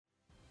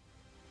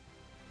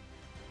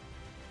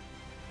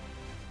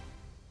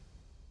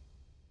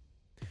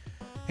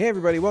Hey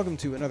everybody, welcome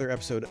to another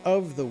episode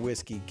of The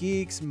Whiskey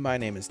Geeks. My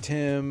name is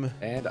Tim.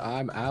 And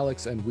I'm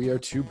Alex, and we are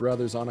two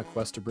brothers on a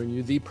quest to bring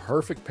you the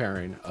perfect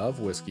pairing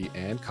of whiskey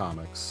and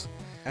comics.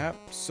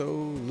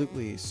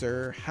 Absolutely,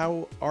 sir.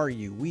 How are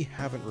you? We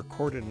haven't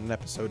recorded an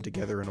episode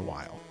together in a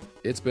while.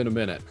 It's been a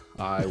minute.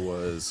 I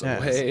was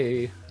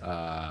away,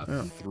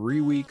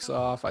 3 weeks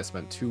off. I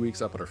spent 2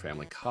 weeks up at our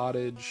family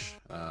cottage.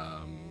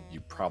 You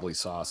probably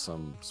saw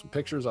some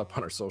pictures up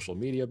on our social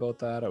media about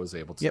that. I was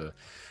able to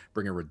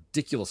bring a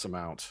ridiculous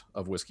amount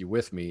of whiskey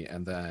with me,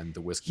 and then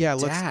the whiskey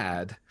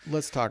dad.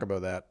 Let's talk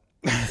about that.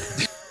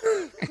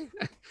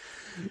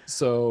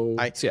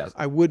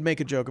 I would make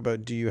a joke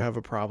about do you have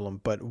a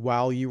problem, but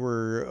while you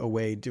were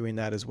away doing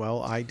that as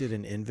well, I did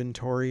an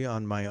inventory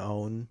on my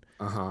own.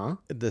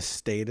 The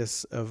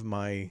status of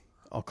my,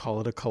 I'll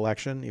call it a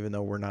collection, even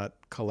though we're not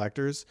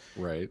collectors.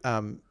 Right.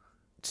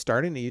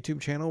 Starting a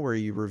YouTube channel where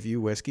you review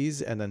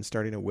whiskeys and then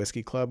starting a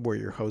whiskey club where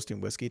you're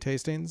hosting whiskey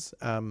tastings.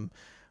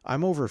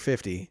 I'm over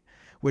 50,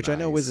 which I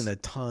know isn't a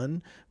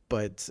ton,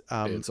 but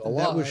it's a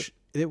lot.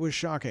 It was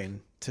shocking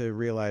to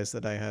realize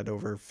that I had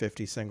over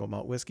 50 single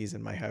malt whiskeys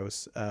in my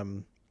house.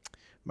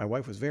 My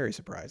wife was very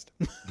surprised.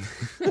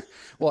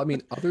 Well, I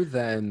mean, other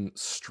than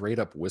straight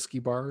up whiskey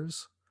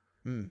bars,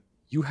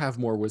 you have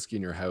more whiskey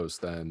in your house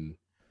than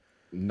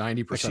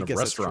 90% of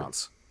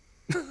restaurants.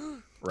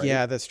 Right?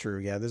 Yeah, that's true.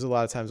 Yeah, there's a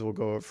lot of times we'll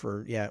go out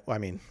for,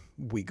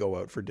 we go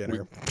out for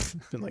dinner.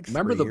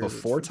 Remember the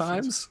before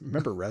times?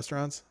 Remember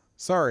restaurants?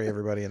 Sorry,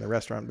 everybody in the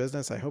restaurant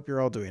business. I hope you're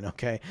all doing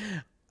okay.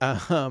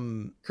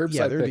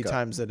 There'd be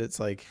times that it's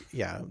like,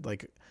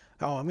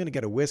 oh, I'm going to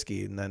get a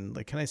whiskey. And then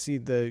like, can I see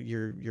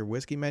your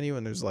whiskey menu?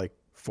 And there's like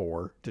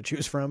 4 to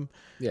choose from.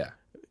 Yeah.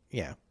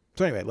 Yeah.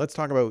 So anyway, let's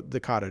talk about the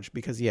cottage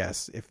because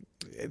yes, if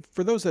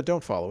for those that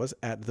don't follow us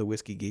at the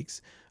Whiskey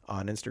Geeks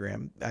on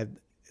Instagram, I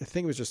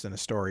think it was just in a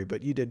story,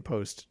 but you did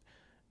post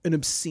an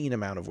obscene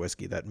amount of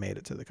whiskey that made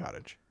it to the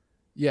cottage.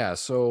 Yeah.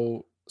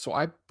 So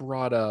I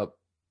brought up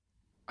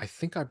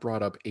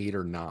 8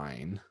 or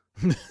 9,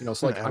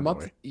 so like I'm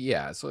up.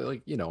 Yeah. So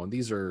like,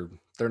 and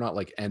they're not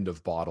like end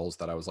of bottles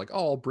that I was like,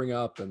 oh, I'll bring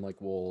up and like,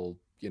 we'll,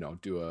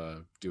 do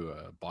a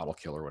bottle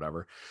kill or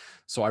whatever.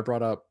 So I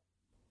brought up,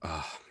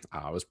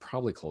 I was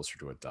probably closer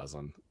to a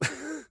dozen.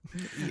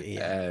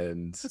 Yeah,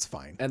 and that's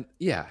fine. And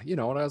yeah, and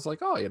I was like,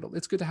 oh,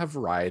 it's good to have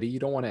variety. You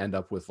don't want to end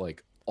up with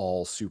like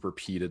all super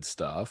peated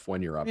stuff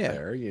when you're up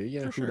there.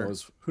 Who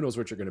knows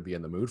what you're going to be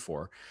in the mood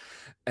for.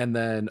 And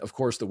then of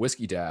course the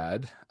whiskey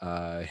dad,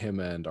 him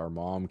and our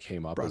mom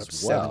came up brought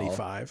as up well.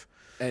 75.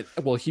 And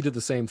well, he did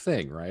the same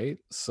thing, right?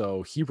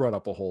 So he brought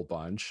up a whole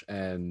bunch.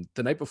 And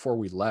the night before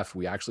we left,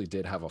 we actually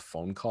did have a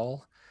phone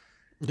call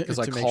because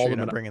I called him.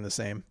 You're not bringing the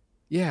same.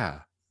 Yeah.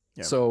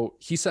 So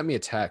he sent me a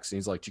text and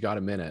he's like, "You got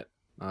a minute?"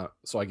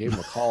 So I gave him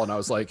a call and I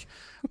was like,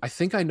 "I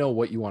think I know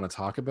what you want to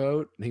talk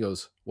about." And he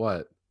goes,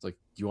 "What?" It's like,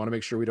 "Do you want to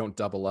make sure we don't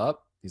double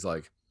up?" He's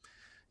like,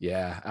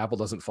 "Yeah, apple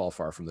doesn't fall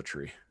far from the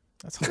tree."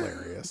 That's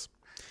hilarious.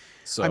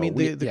 So I mean,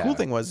 the cool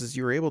thing is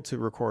you were able to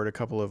record a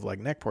couple of like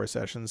neck pour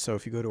sessions. So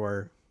if you go to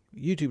our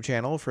YouTube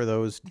channel, for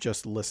those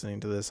just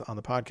listening to this on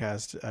the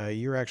podcast,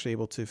 you're actually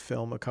able to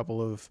film a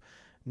couple of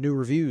new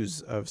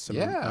reviews of some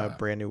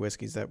brand new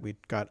whiskeys that we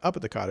got up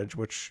at the cottage,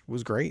 which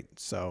was great.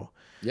 So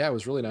yeah, it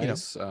was really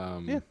nice.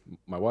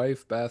 My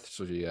wife Beth,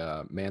 so she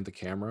manned the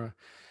camera,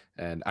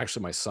 and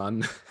actually my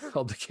son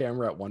held the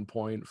camera at one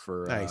point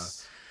for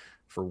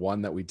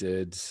one that we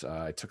did.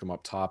 I took him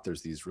up top.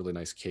 There's these really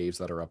nice caves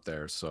that are up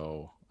there,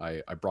 so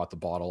I brought the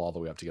bottle all the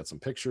way up to get some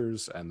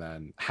pictures, and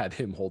then had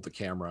him hold the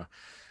camera.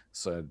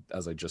 So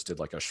as I just did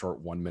like a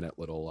short 1-minute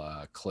little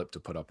clip to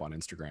put up on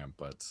Instagram,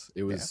 but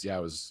it was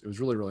it was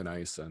really, really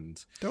nice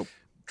and dope.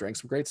 Drank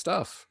some great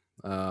stuff.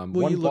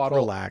 Well, you look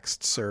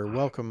relaxed, sir.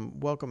 Welcome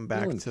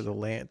back to the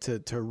land,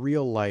 to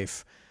real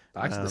life.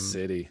 Back to the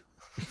city.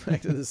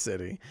 Back to the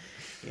city.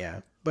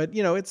 Yeah. But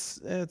it's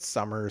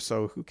summer,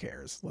 so who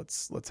cares?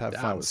 Let's have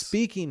fun.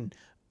 Speaking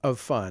of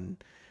fun,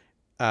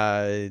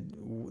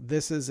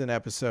 this is an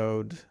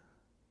episode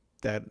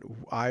that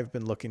I've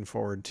been looking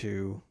forward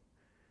to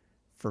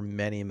for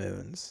many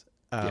moons.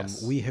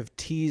 We have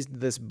teased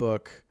this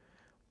book.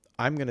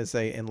 I'm going to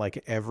say in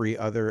like every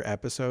other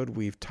episode,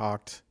 we've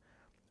talked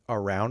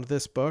around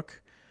this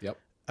book. Yep.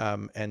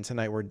 And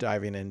tonight we're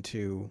diving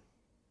into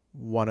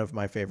one of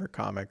my favorite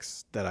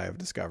comics that I have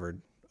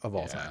discovered of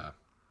all time.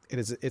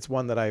 It's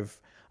one that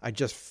I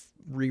just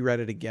reread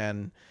it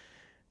again.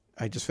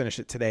 I just finished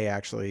it today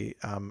actually.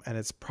 And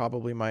it's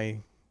probably my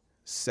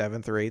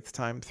 7th or 8th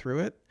time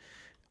through it.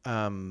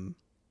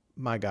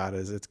 My God,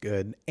 it's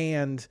good.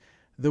 And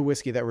the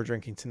whiskey that we're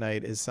drinking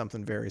tonight is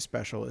something very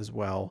special as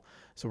well.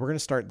 So we're going to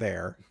start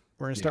there.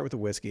 We're going to start with the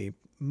whiskey,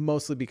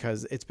 mostly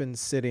because it's been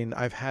sitting.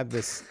 I've had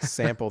this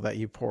sample that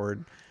you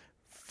poured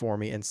for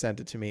me and sent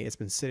it to me. It's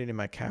been sitting in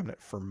my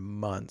cabinet for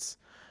months.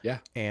 Yeah.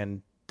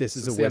 And this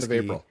is a whiskey. Since the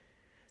end of April.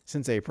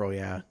 Since April,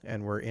 yeah.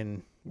 And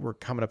we're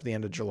coming up at the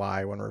end of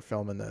July when we're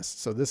filming this.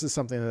 So this is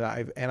something that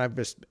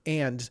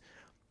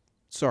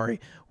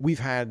we've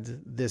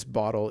had this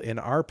bottle in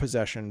our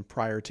possession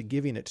prior to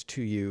giving it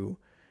to you.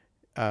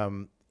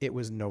 It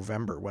was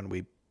November when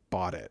we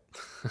bought it.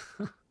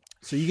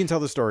 So you can tell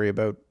the story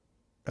about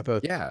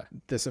Yeah.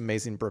 this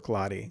amazing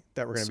Bruichladdich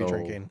that we're going to be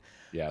drinking.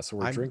 Yeah, so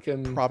we're I'm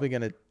drinking. probably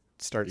going to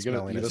start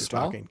smelling as you're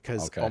talking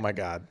because, okay. oh my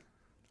God,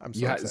 I'm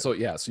so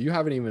excited. So you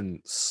haven't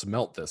even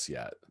smelt this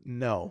yet.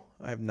 No,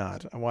 I have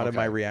not. I wanted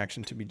my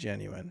reaction to be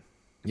genuine.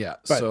 Yeah,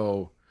 but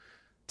so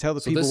tell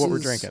the people what we're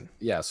drinking.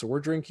 Yeah, so we're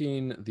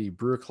drinking the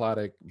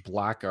Bruichladdich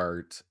Black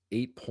Art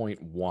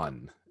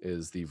 8.1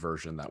 is the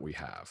version that we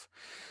have.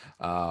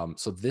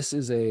 So this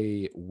is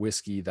a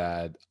whiskey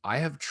that I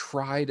have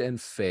tried and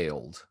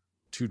failed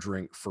to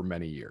drink for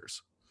many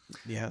years.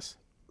 Yes.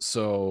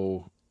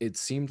 So it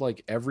seemed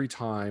like every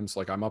time, so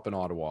like I'm up in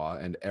Ottawa,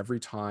 and every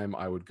time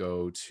I would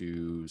go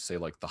to, say,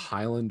 like the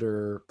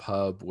Highlander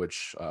pub,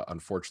 which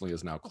unfortunately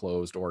is now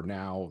closed, or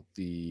now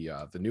the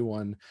new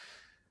one,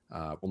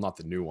 well, not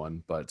the new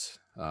one, but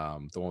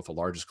the one with the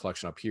largest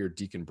collection up here,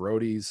 Deacon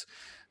Brody's.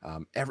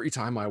 Every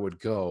time I would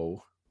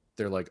go,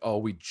 they're like, "Oh,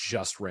 we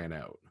just ran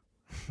out."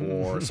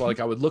 Or so like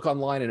I would look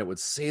online and it would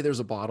say there's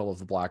a bottle of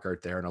the Black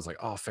Art there, and I was like,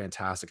 "Oh,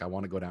 fantastic! I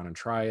want to go down and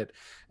try it."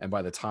 And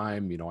by the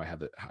time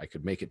I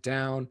could make it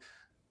down,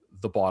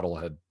 the bottle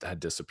had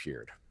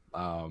disappeared.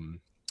 To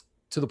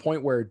the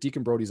point where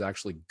Deacon Brody's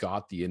actually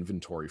got the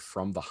inventory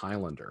from the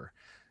Highlander,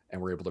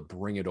 and were able to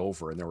bring it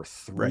over, and there were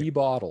 3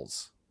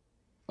 bottles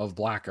of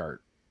Black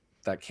Art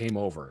that came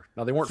over.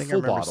 Now they weren't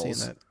full bottles.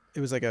 Seeing that. It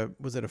was like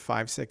was it a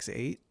 5, 6,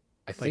 8?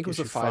 I think it was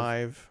a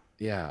 5.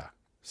 Yeah.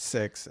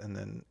 6, and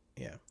then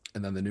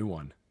and then the new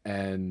one.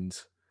 And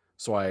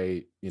so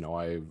I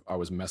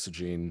was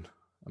messaging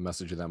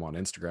them on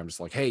Instagram, just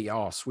like, "Hey,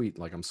 oh, sweet.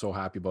 Like, I'm so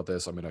happy about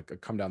this. I'm going to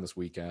come down this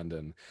weekend."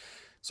 And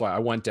so I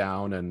went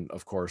down, and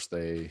of course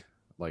they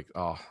like,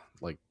 "Oh,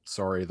 like,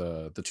 sorry,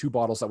 the 2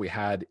 bottles that we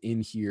had in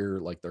here,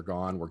 like, they're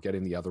gone. We're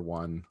getting the other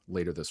one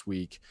later this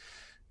week."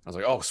 I was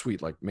like, "Oh,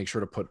 sweet. Like, make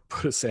sure to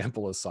put a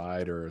sample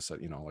aside, or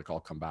like I'll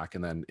come back."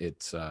 And then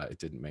it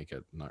didn't make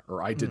it,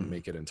 or I didn't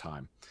make it in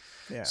time.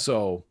 Yeah.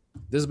 So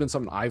this has been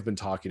something I've been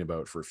talking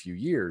about for a few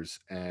years,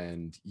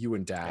 and you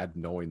and Dad,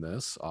 knowing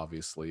this,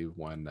 obviously,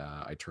 when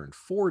I turned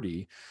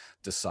 40,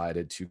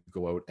 decided to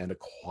go out and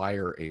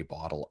acquire a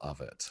bottle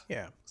of it.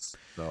 Yeah.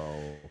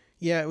 So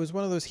yeah, it was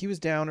one of those. He was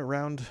down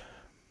around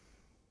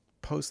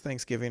post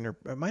Thanksgiving, or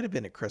it might have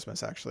been at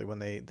Christmas actually, when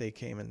they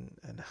came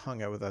and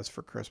hung out with us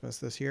for Christmas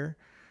this year.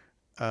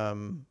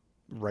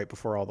 Right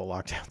before all the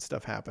lockdown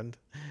stuff happened.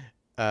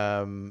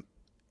 And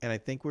I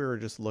think we were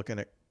just looking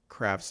at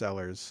craft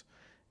cellars,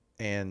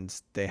 and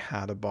they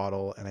had a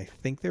bottle, and I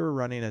think they were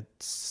running a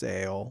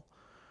sale,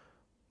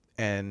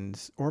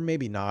 or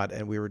maybe not.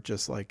 And we were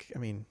just like, I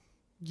mean,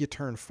 you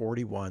turn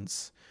 40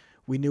 once.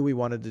 We knew we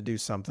wanted to do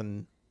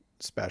something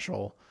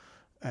special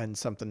and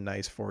something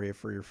nice for you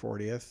for your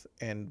 40th.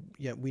 And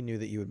yet we knew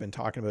that you had been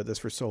talking about this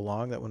for so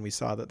long that when we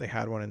saw that they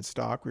had one in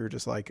stock, we were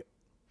just like,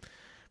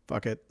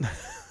 fuck it.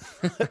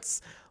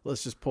 let's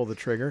just pull the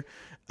trigger.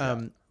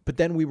 But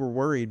then we were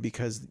worried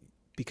because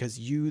we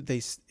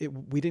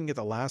didn't get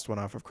the last one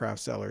off of Craft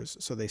Cellars,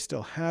 so they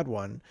still had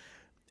one.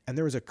 And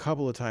there was a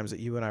couple of times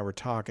that you and I were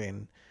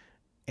talking,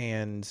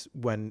 and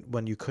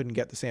when you couldn't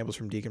get the samples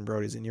from Deacon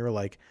Brody's, and you were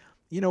like,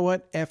 "You know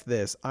what? F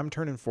this. I'm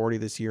turning 40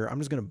 this year. I'm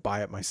just going to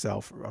buy it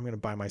myself. I'm going to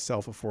buy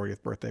myself a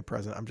 40th birthday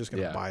present. I'm just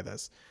going to buy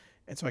this."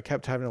 And so I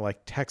kept having to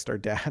like text our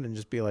dad and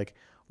just be like,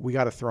 "We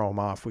got to throw him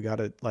off. We got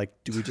to, like,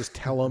 do we just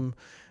tell him,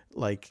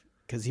 like,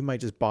 because he might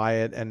just buy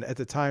it?" And at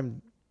the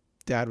time,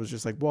 Dad was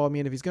just like, "Well, I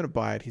mean, if he's going to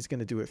buy it, he's going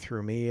to do it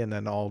through me, and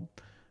then I'll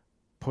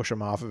push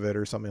him off of it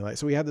or something like."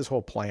 So we had this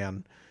whole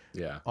plan.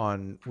 Yeah.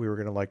 We were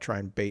going to like try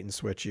and bait and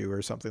switch you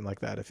or something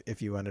like that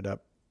if you ended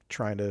up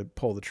trying to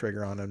pull the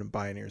trigger on it and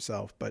buying it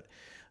yourself. But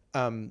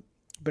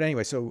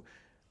anyway, so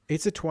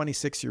it's a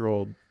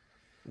 26-year-old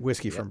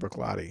whiskey from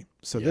Bruichladdich.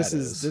 So this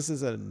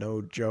is a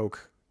no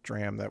joke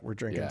dram that we're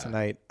drinking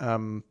tonight.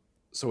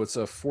 So it's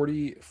a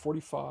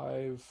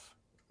 45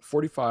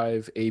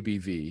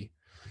 ABV.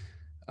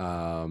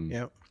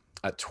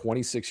 At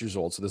 26 years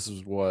old. So this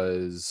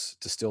was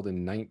distilled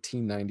in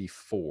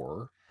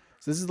 1994.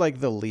 So this is like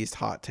the least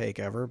hot take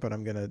ever, but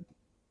I'm gonna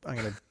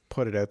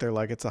put it out there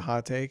like it's a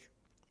hot take.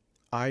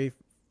 I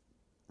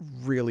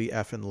really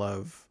effing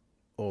love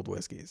old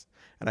whiskeys,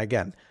 and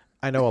again,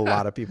 I know a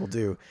lot of people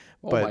do.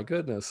 But my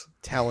goodness,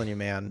 telling you,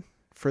 man,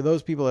 for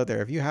those people out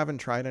there, if you haven't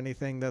tried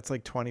anything that's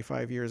like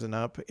 25 years and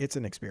up, it's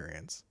an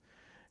experience.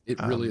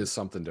 It really is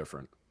something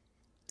different.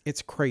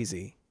 It's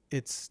crazy.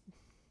 It's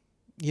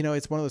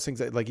one of those things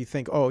that, like, you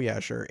think, oh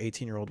yeah, sure,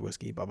 18-year-old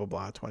whiskey, blah blah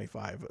blah,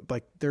 25.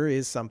 Like, there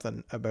is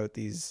something about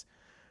these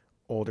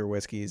older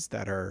whiskeys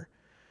that are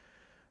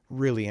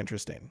really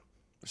interesting.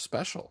 They're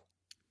special.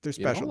 They're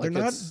special. Like,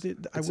 they're not.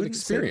 I wouldn't an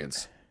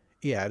experience.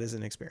 Yeah, it is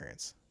an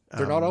experience.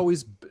 They're not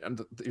always.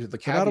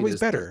 They're not always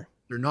better.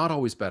 They're not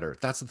always better.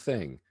 That's the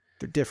thing.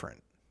 They're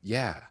different.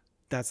 Yeah,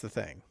 that's the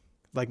thing.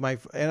 Like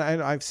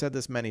I've said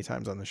this many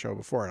times on the show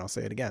before, and I'll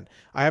say it again.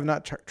 I have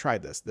not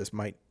tried this. This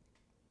might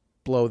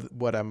blow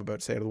what I'm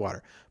about to say out of the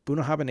water.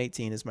 Bunnahabhain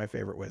 18 is my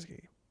favorite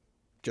whiskey.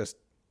 Just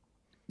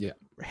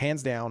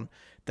hands down,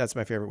 that's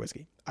my favorite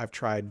whiskey. I've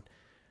tried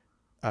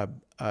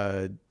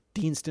a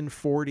Deanston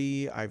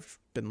 40. I've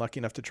been lucky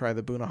enough to try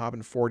the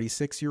Bruichladdich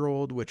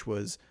 46-year-old, which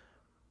was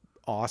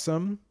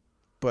awesome.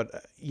 But,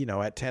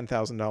 at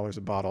 $10,000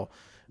 a bottle,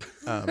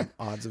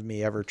 odds of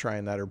me ever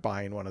trying that or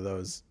buying one of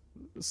those,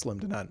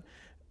 slim to none.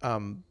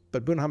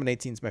 But Bruichladdich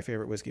 18 is my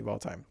favorite whiskey of all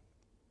time.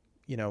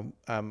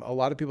 A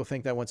lot of people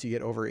think that once you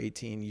get over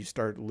 18, you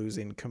start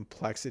losing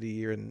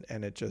complexity and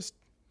it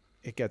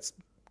gets,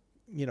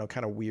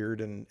 kind of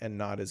weird and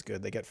not as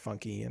good. They get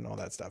funky and all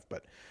that stuff.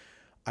 But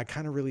I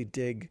kind of really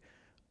dig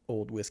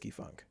old whiskey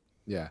funk.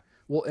 Yeah.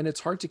 Well, and it's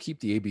hard to keep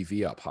the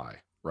ABV up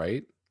high,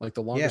 right? Like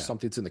the longer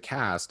something's in the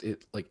cask,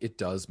 it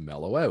does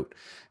mellow out,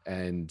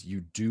 and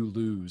you do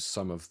lose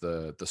some of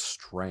the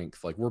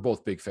strength. Like, we're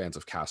both big fans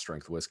of cask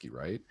strength whiskey,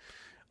 right?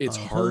 It's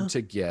hard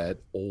to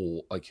get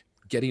old, like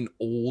getting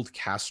old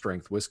cask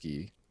strength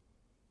whiskey.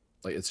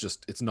 Like,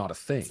 it's not a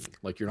thing.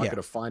 Like, you're not going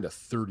to find a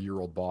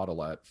 30-year-old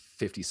bottle at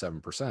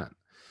 57%.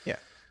 Yeah.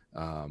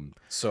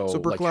 So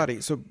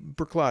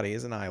Bruichladdich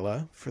is an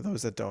Islay for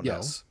those that don't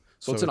know.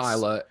 So it's an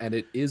Islay, and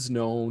it is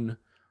known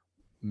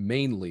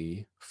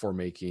mainly for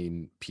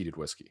making peated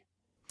whiskey.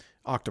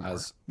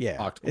 Octomore.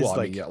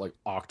 Like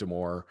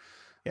Octomore.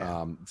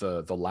 Yeah.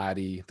 The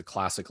Laddie, the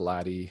classic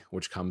Laddie,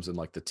 which comes in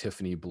like the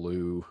Tiffany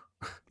blue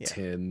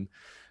tin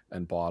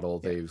and bottle.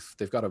 Yeah.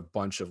 They've got a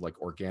bunch of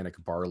like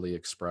organic barley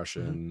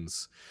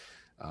expressions.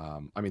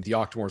 I mean, the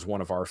Octomore is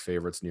one of our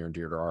favorites, near and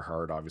dear to our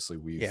heart. Obviously,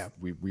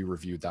 we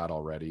reviewed that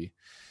already.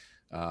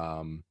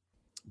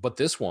 But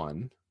this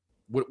one,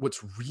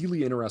 what's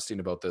really interesting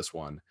about this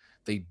one,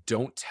 they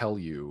don't tell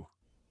you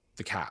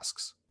the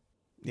casks.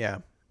 Yeah.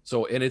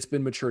 So, and it's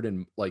been matured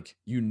in, like,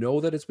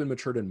 that it's been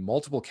matured in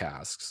multiple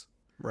casks,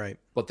 right?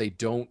 But they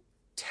don't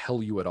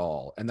tell you at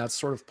all. And that's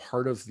sort of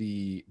part of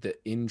the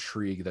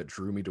intrigue that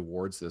drew me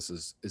towards this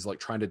is like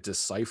trying to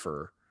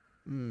decipher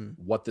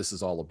what this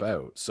is all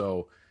about.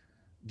 So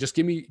just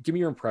give me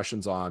your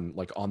impressions on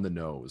the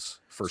nose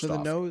first off. So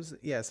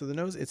the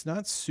nose, it's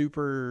not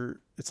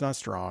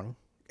strong.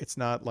 It's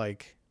not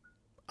like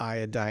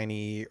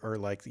iodine or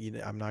like,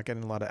 I'm not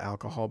getting a lot of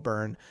alcohol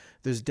burn.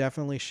 There's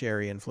definitely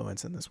sherry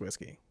influence in this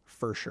whiskey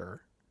for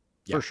sure.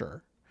 Yeah. For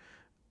sure.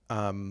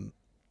 I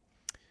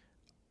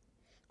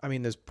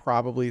mean, there's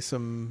probably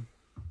some,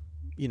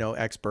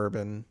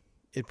 ex-bourbon.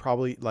 It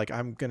probably,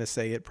 I'm going to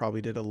say it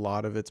probably did a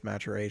lot of its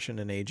maturation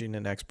and aging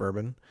in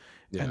ex-bourbon.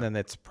 Yeah. And then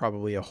it's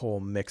probably a whole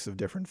mix of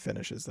different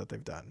finishes that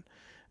they've done.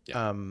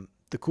 Yeah.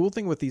 The cool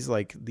thing with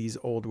these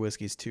old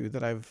whiskeys too,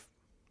 that I've,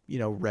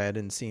 read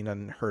and seen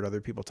and heard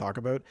other people talk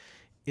about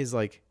is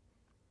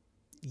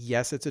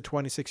yes, it's a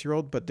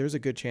 26-year-old, but there's a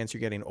good chance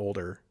you're getting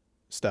older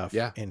stuff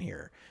in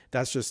here.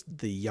 That's just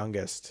the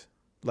youngest.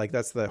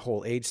 That's the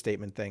whole age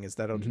statement thing, is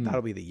that'll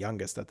be the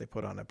youngest that they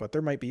put on it. But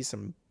there might be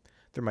some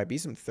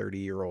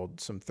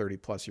 30-year-old, some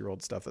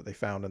 30-plus-year-old stuff that they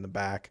found in the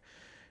back.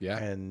 Yeah.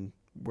 And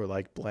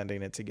we're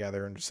blending it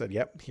together and just said,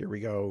 yep, here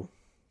we go.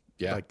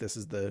 Yeah. This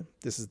is the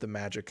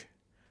magic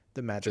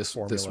formula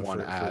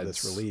for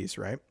this release.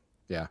 Right.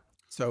 Yeah.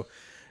 So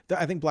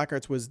I think Black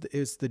Arts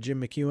is the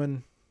Jim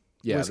McEwen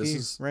whiskey,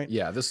 right?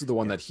 Yeah, this is the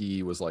one that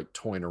he was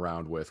toying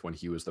around with when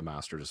he was the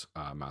master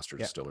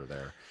distiller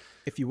there.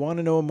 If you want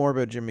to know more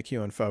about Jim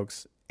McEwen,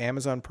 folks,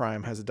 Amazon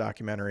Prime has a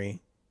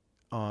documentary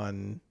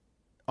on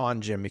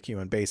Jim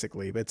McEwen,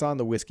 basically. But it's on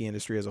the whiskey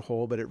industry as a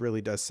whole, but it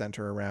really does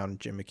center around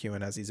Jim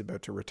McEwen as he's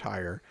about to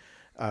retire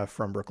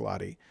from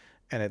Bruichladdich.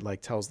 And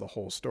it tells the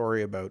whole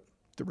story about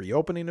the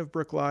reopening of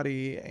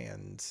Bruichladdich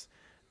and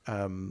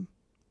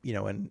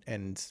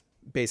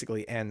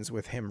basically ends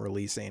with him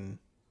releasing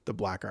the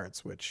Black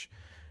Arts, which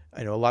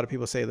I know a lot of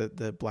people say that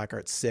the Black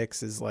Arts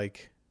 6 is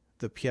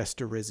the pièce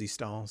de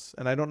résistance.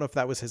 And I don't know if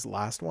that was his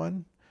last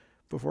one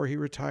before he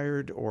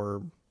retired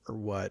or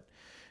what.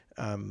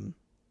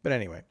 But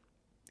anyway,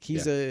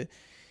 he's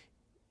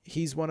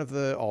one of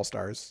the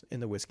all-stars in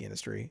the whiskey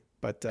industry.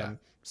 But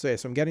so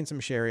I'm getting some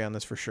sherry on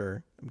this for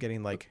sure. I'm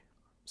getting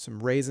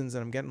some raisins,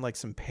 and I'm getting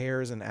some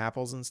pears and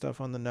apples and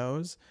stuff on the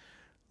nose.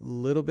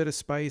 Little bit of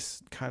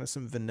spice, kind of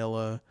some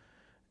vanilla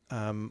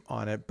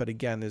on it, but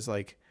again, there's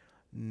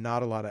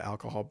not a lot of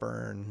alcohol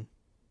burn.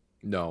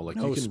 No,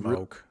 no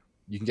smoke.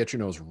 You can get your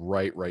nose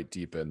right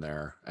deep in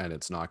there, and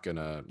it's not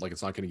gonna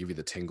give you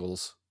the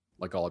tingles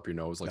all up your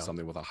nose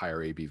something with a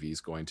higher ABV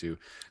is going to.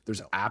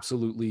 There's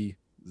absolutely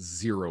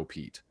zero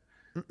peat,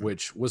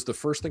 which was the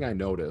first thing I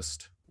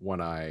noticed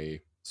when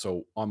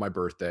on my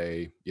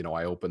birthday,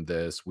 I opened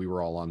this. We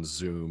were all on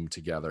Zoom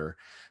together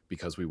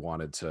because we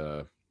wanted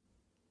to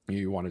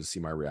see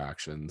my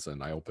reactions,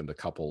 and I opened a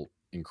couple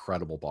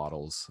incredible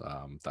bottles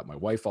that my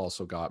wife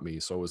also got me.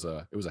 So it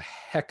was a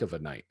heck of a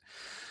night.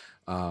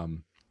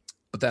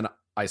 But then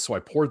I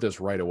poured this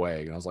right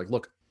away, and I was like,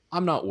 look,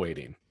 I'm not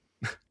waiting.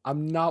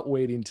 I'm not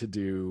waiting to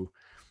do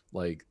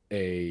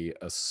a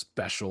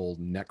special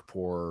neck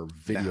pour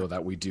video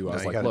that we do. I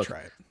was like, look,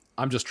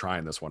 I'm just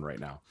trying this one right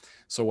now.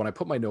 So when I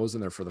put my nose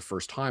in there for the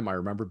first time, I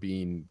remember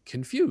being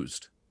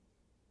confused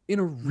in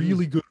a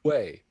really good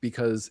way,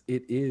 because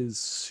it is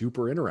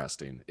super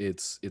interesting.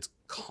 It's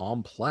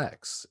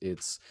complex.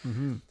 It's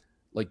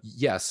like,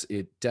 yes,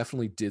 it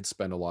definitely did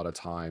spend a lot of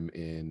time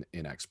in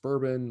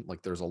ex-bourbon.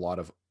 Like, there's a lot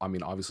of, I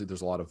mean, obviously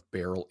there's a lot of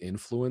barrel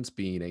influence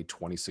being a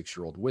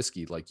 26-year-old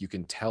whiskey. Like, you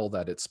can tell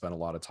that it spent a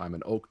lot of time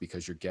in oak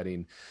because you're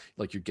getting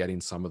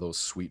some of those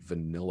sweet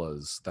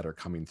vanillas that are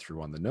coming through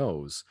on the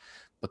nose.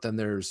 But then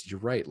you're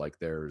right, like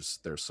there's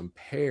some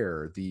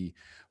pear.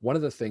 One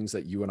of the things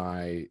that you and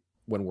I,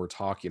 when we're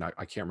talking, I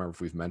can't remember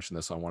if we've mentioned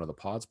this on one of the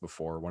pods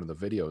before, one of the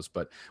videos,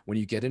 but when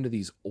you get into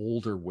these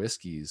older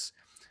whiskeys,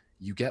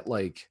 you get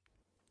like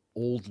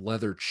old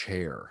leather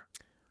chair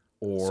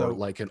or So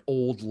like an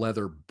old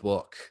leather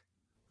book,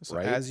 so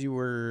right? as you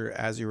were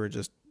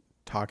just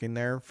talking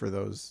there, for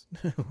those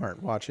who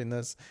aren't watching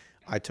this,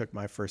 I took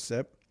my first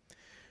sip,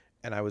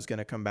 and I was going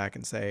to come back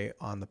and say,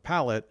 on the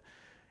palate,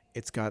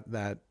 it's got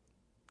that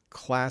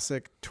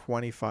classic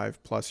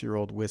 25 plus year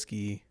old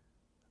whiskey,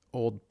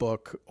 old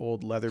book,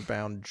 old leather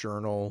bound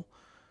journal,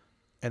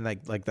 and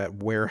like that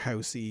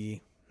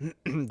warehousey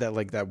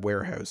that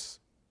warehouse,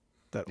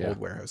 that Yeah. old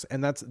warehouse.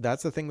 And that's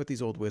the thing with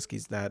these old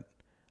whiskeys that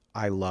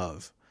I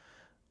love.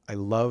 I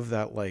love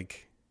that,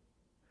 like,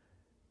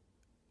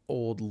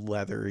 old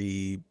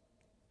leathery,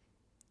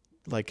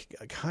 like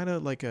kind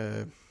of like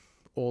a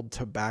old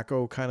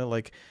tobacco, kind of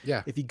like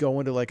Yeah. if you go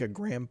into like a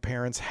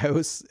grandparent's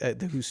house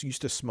who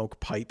used to smoke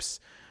pipes,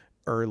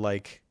 or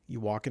like you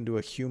walk into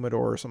a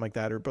humidor or something like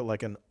that, or but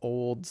like an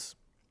old,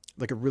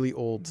 like a really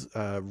old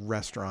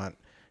restaurant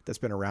that's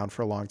been around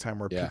for a long time,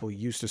 where Yeah. people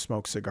used to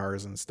smoke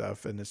cigars and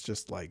stuff, and it's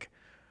just like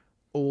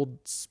old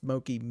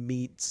smoky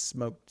meat,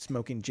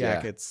 smoking Yeah.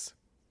 jackets.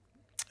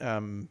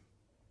 um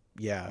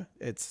yeah,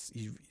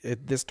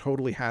 this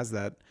totally has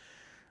that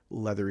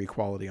leathery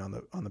quality on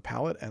the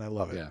palate, and I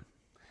love it. Yeah.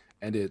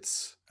 And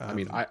it's, I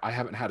mean, um I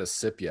haven't had a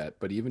sip yet,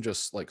 but even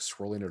just like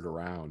swirling it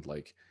around,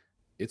 like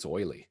it's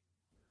oily.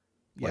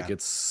 Like yeah,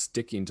 it's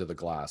sticking to the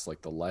glass.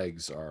 Like the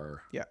legs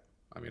are, yeah.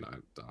 I mean, I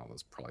don't know,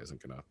 this probably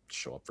isn't going to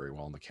show up very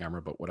well on the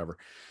camera, but whatever.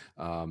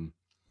 Um,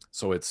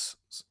 so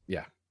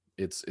yeah,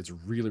 it's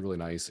really, really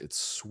nice. It's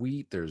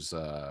sweet. It's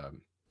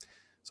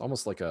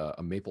almost like a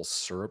maple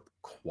syrup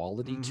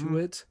quality to Mm-hmm.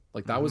 it.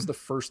 Like that Mm-hmm. was the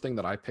first thing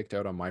that I picked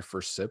out on my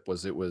first sip.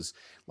 It was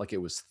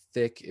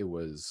thick. It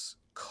was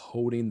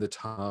coating the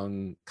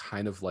tongue,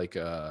 kind of like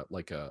a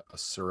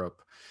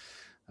syrup.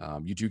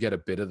 You do get a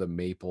bit of the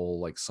maple,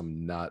 like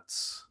some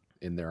nuts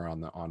in there on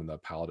the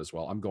palate as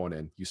well. I'm going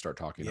in. You start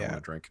talking. I want Yeah.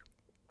 to drink.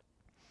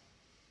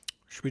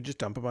 Should we just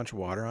dump a bunch of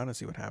water on and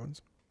see what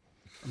happens?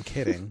 I'm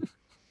kidding.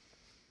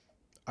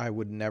 I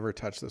would never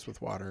touch this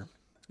with water.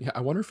 Yeah, I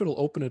wonder if it'll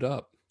open it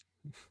up.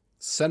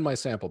 Send my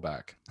sample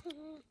back.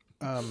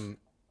 Um,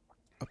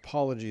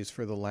 Apologies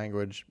for the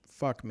language.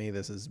 Fuck me,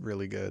 this is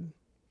really good.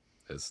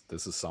 This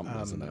is something,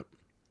 isn't Um, it?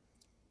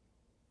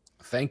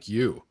 Thank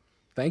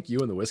you,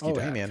 and the whiskey oh,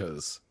 hey dad, man.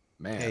 because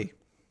man, Hey,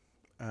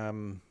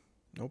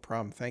 no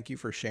problem. Thank you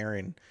for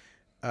sharing.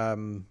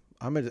 You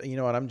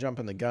know what? I'm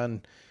jumping the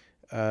gun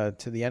to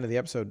the end of the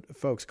episode,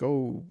 folks.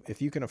 Go,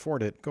 if you can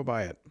afford it, go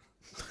buy it.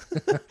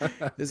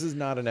 This is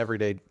not an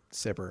everyday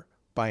sipper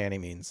by any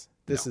means.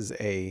 This no, is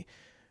a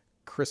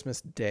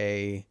Christmas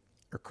Day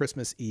or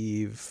Christmas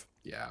Eve.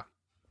 yeah,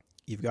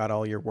 You've got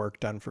all your work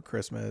done for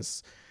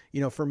Christmas. You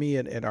know, for me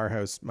at our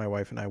house, my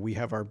wife and I, we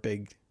have our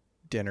big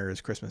dinner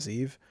is Christmas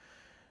Eve.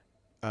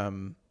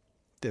 Um,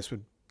 this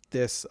would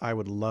I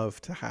would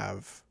love to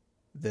have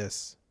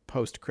this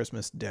post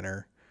Christmas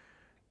dinner.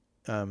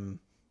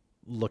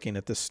 Looking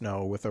at the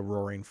snow with a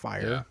roaring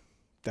fire, yeah,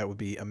 that would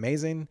be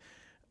amazing.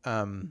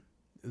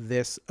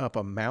 This up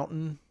a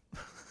mountain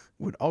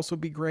would also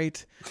be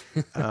great.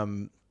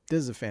 This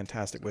is a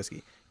fantastic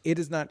whiskey. It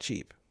is not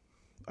cheap.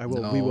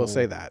 We will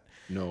say that.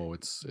 no,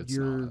 it's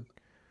You're, not.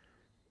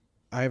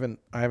 I haven't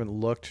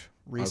looked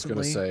I was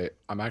gonna recently. say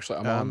I'm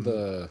on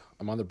the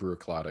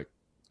Bruichladdich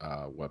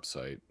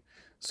website,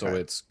 so Okay.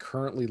 it's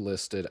currently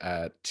listed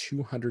at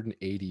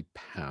 280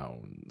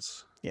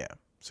 pounds. Yeah.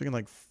 So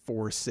like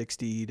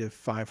 460 to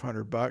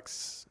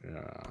 $500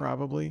 Yeah.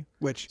 probably,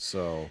 which,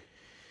 So,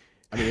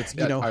 I mean,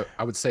 you know,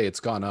 I would say it's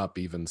gone up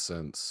even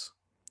since,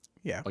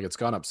 yeah, like, it's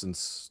gone up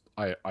since,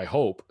 I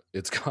hope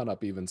it's gone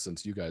up even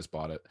since you guys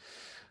bought it.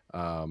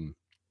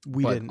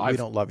 But we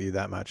don't love you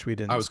that much. We I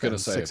didn't was gonna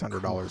spend say,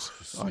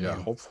 $600 on yeah,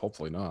 you.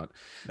 hopefully not.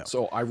 No,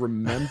 So I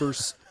remember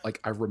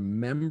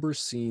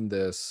seeing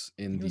this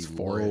I in think it the was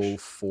low four-ish.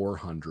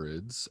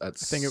 400s at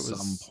I think it some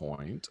was,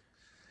 point.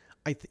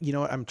 you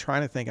know what? I'm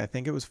trying to think. I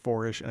think it was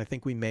four-ish. And I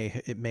think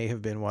it may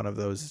have been one of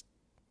those,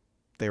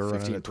 they were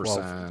running at 12,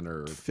 15%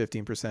 or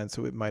 15%.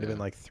 So it might've been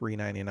yeah, like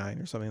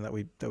 $3.99 or something that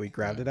we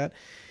grabbed yeah, it at.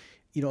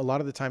 You know, a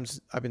lot of the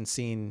times I've been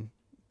seeing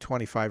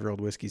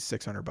 25-year-old whiskeys,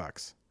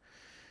 $600,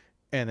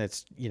 and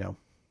it's, you know,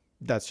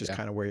 that's just yeah,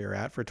 kind of where you're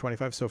at for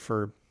 25.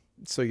 So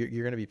you're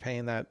going to be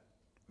paying that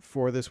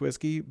for this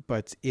whiskey,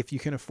 but if you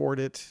can afford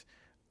it,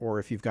 or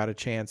if you've got a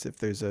chance, if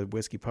there's a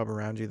whiskey pub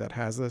around you that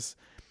has this,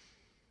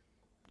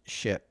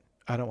 shit,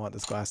 I don't want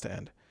this glass to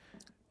end.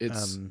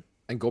 it's, Um,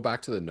 and go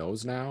back to the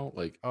nose now.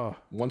 Like oh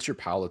once your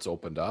palate's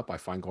opened up, I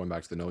find going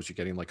back to the nose, you're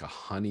getting like a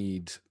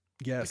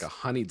yes,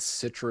 honeyed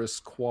citrus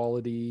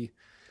quality.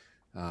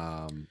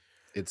 Um,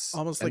 It's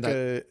almost like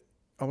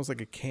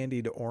a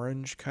candied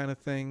orange kind of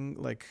thing,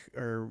 like,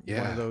 or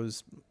one of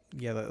those,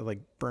 like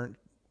burnt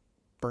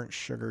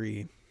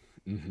sugary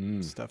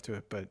stuff to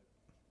it. But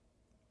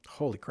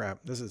holy crap,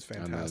 this is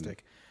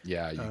fantastic.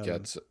 Then, you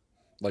get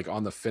like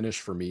on the finish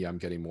for me, I'm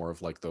getting more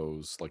of like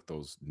those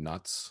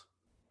nuts.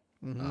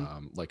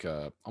 Like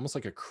almost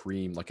like a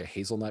cream, like a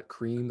hazelnut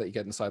cream that you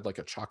get inside like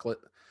a chocolate.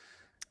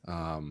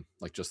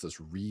 Like just this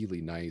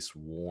really nice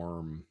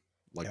warm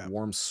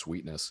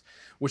sweetness,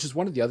 which is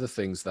one of the other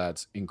things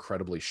that's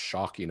incredibly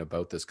shocking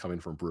about this coming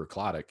from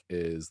Bruichladdich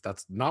is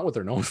that's not what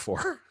they're known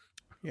for.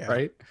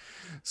 Right.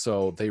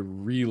 So they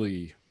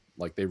really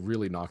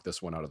knocked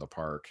this one out of the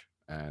park,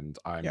 and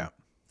I'm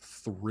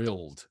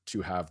thrilled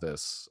to have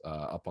this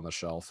up on the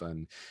shelf,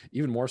 and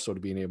even more so to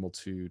being able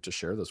to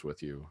share this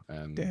with you.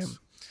 And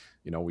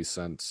we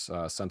sent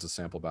a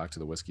sample back to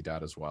the Whiskey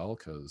Dad as well,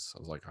 because I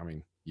was like, I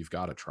mean, you've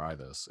got to try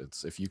this.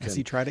 It's if you can. Has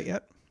he tried it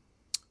yet?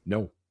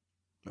 No.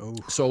 Oh.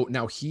 So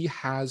now he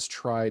has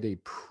tried a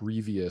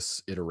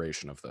previous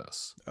iteration of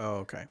this. Oh,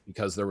 okay.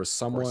 Because there was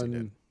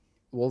someone.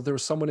 Well, there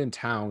was someone in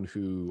town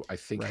who I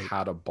think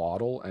had a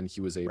bottle, and he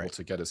was able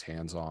to get his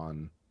hands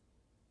on.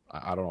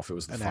 I don't know if it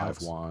was the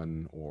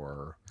 5-1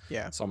 or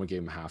someone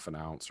gave him half an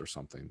ounce or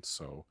something.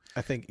 So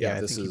I think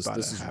this is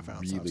really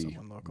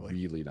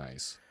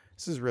nice.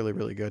 This is really,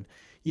 really good.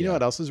 You know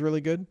what else is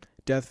really good?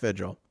 Death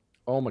Vigil.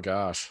 Oh my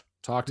gosh.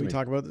 Can we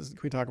talk about this? Can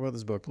we talk about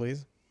this book,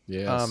 please?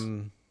 Yes.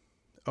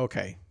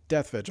 Okay.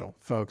 Death Vigil,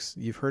 folks.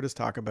 You've heard us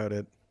talk about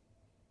it.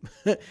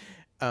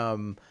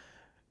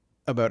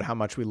 About how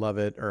much we love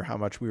it, or how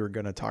much we were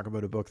going to talk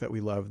about a book that we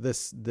love.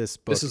 This book.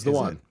 This is the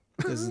one.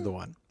 This is the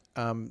one.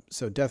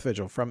 So Death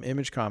Vigil from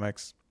Image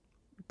Comics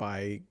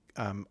by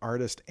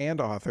artist and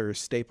author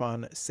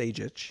Stepan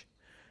Sajic,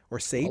 or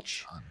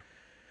Sage. Well,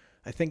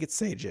 I think it's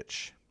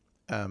Sajic.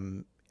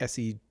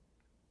 Sejic.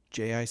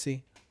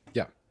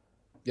 Yeah.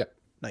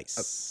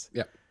 Nice.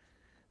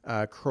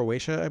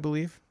 Croatia, I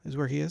believe, is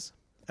where he is.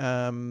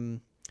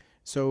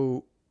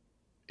 So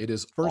it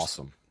is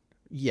awesome.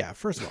 Yeah,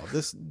 first of all,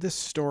 this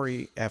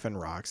story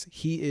effing rocks.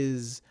 He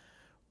is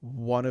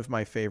one of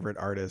my favorite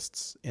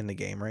artists in the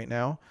game right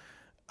now.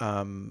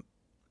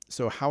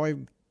 So how I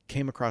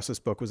came across this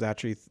book was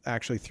actually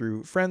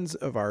through friends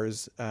of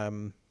ours,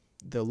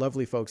 the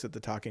lovely folks at the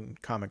Talking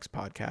Comics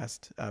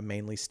podcast,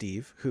 mainly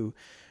Steve, who,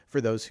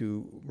 for those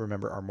who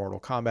remember our Mortal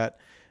Kombat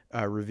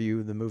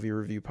review, the movie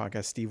review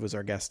podcast, Steve was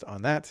our guest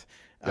on that.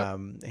 Yep.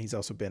 He's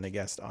also been a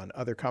guest on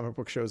other comic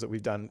book shows that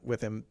we've done with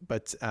him,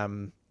 but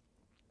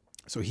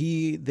so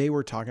they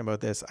were talking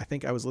about this. I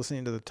think I was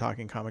listening to the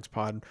Talking Comics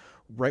pod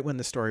right when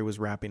the story was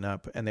wrapping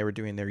up, and they were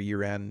doing their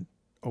year-end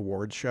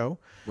awards show.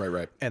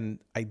 Right. And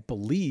I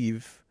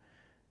believe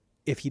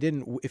if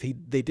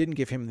they didn't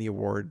give him the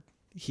award,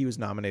 he was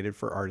nominated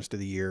for Artist of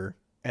the Year,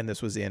 and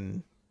this was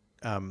in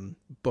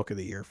Book of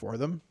the Year for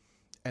them.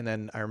 And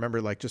then I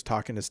remember like just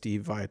talking to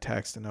Steve via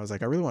text, and I was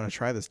like, I really want to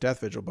try this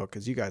Death Vigil book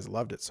because you guys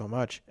loved it so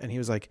much. And he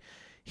was like,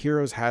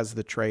 Heroes has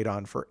the trade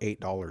on for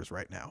 $8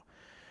 right now.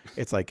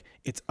 It's like,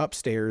 it's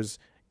upstairs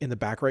in the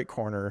back right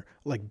corner,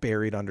 like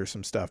buried under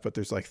some stuff, but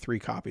there's like 3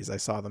 copies. I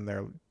saw them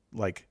there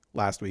like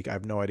last week. I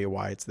have no idea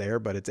why it's there,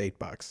 but it's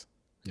 $8.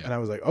 Yeah. And I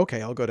was like,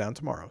 okay, I'll go down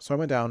tomorrow. So I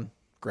went down,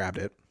 grabbed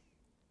it,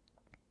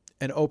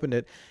 and opened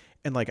it.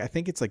 And like, I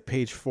think it's like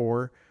page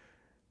 4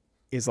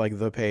 is like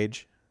the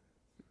page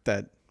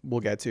that we'll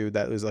get to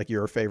that was like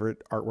your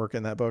favorite artwork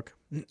in that book.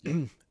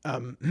 And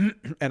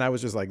I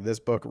was just like, this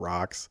book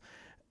rocks.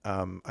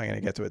 I'm going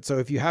to get to it. So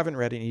if you haven't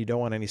read it and you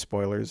don't want any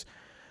spoilers,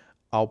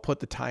 I'll put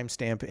the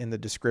timestamp in the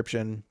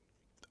description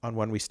on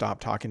when we stop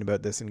talking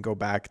about this and go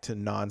back to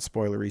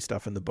non-spoilery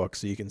stuff in the book,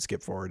 so you can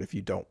skip forward if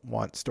you don't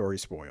want story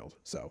spoiled.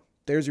 So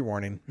there's your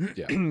warning.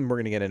 Yeah. We're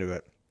going to get into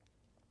it.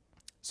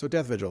 So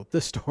Death Vigil,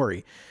 this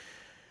story,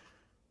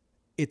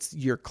 it's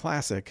your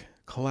classic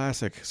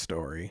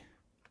story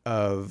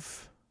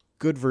of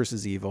good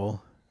versus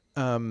evil,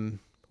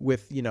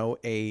 with, you know,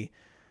 a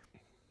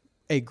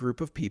group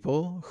of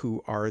people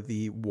who are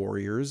the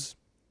warriors,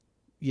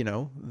 you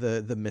know,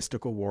 the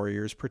mystical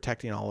warriors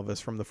protecting all of us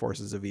from the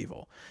forces of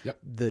evil. Yep.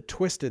 The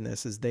twist in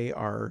this is they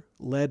are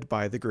led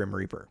by the Grim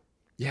Reaper.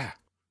 Yeah.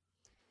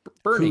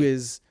 Bernie. Who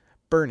is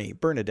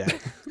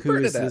Bernadette,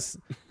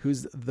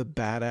 who's the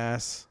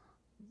badass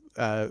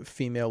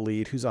female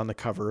lead who's on the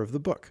cover of the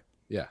book.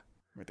 Yeah.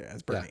 Right there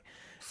as Bernie. Yeah.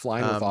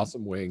 Flying with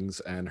awesome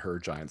wings and her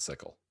giant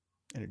sickle.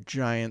 And a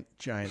giant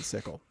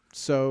sickle.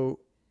 So,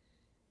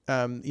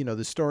 you know,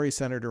 the story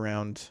centered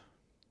around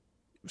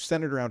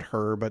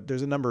her, but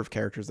there's a number of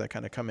characters that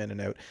kind of come in and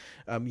out.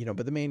 You know,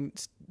 but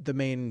the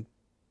main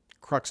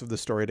crux of the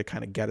story to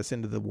kind of get us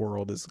into the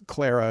world is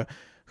Clara,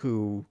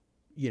 who,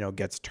 you know,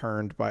 gets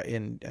turned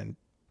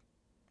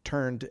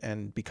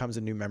and becomes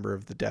a new member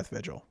of the Death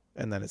Vigil.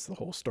 And then it's the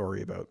whole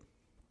story about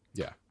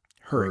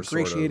her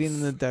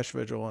ingratiating the Death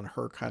Vigil and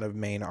her kind of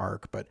main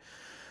arc. But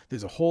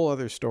there's a whole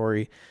other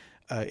story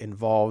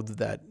involved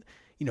that,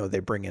 you know, they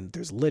bring in,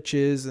 there's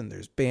liches and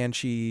there's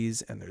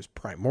banshees and there's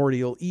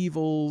primordial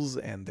evils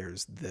and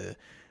there's the,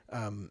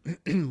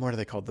 what are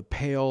they called? The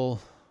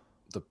pale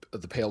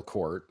the Pale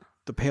Court.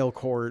 The Pale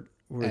Court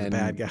were the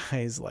bad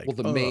guys. Like, well,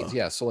 the main,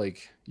 yeah. So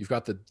like you've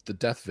got the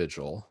Death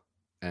Vigil,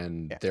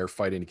 and they're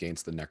fighting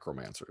against the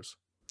Necromancers.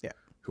 Yeah.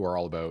 Who are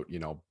all about,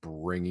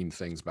 bringing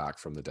things back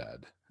from the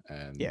dead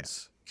and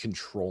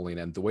controlling.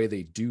 And the way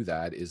they do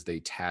that is they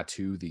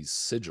tattoo these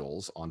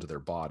sigils onto their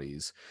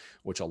bodies,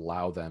 which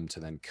allow them to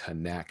then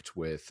connect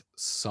with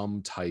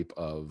some type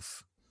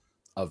of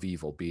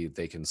evil. Be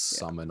they can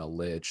summon a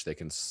lich, they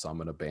can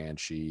summon a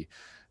banshee.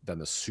 Then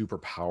the super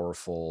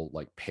powerful,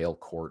 like Pale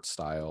Court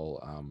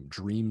style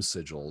dream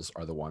sigils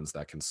are the ones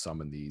that can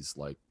summon these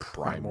like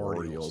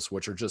primordials,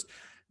 which are just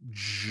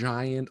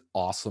giant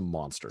awesome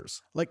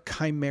monsters, like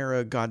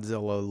Chimera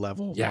Godzilla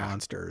level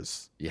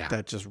monsters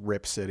that just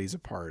rip cities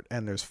apart.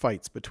 And there's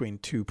fights between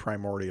two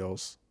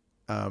primordials.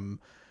 And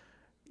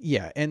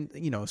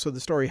so the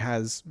story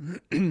has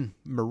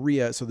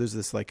Maria. So there's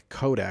this like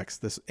codex,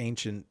 the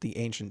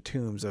ancient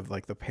tombs of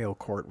like the Pale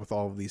Court with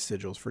all of these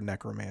sigils for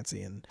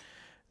necromancy, and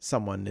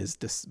someone is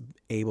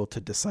able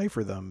to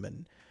decipher them.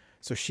 And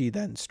so she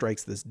then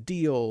strikes this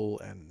deal.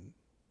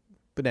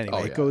 But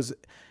anyway,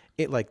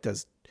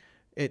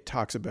 it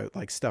talks about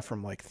like stuff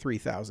from like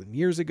 3,000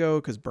 years ago,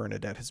 because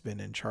Bernadette has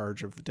been in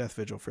charge of the Death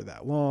Vigil for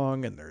that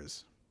long, and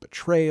there's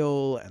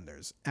betrayal and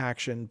there's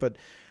action. But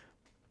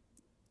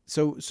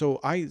so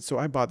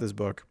I bought this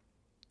book,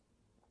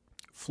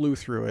 flew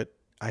through it.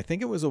 I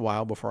think it was a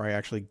while before I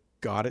actually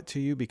got it to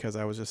you, because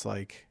I was just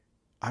like,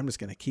 I'm just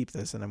going to keep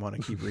this and I want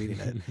to keep reading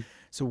it.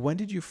 So when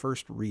did you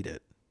first read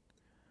it?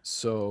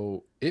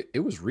 So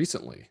it was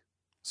recently.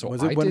 So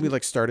was it when we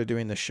like started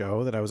doing the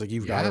show that I was like,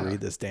 you've got to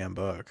read this damn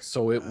book?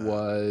 So it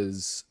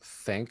was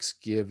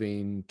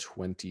Thanksgiving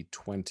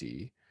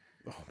 2020.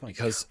 Oh my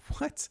God.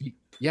 What?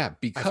 Yeah,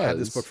 because I've had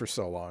this book for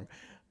so long.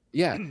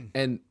 Yeah.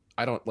 And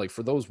I don't like,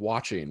 for those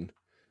watching,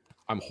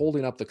 I'm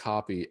holding up the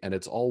copy and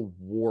it's all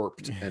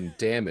warped and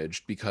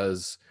damaged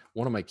because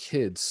one of my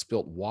kids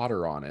spilt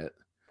water on it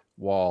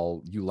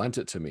while you lent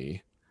it to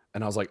me.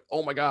 And I was like,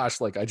 oh my gosh,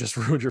 like I just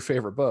ruined your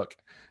favorite book.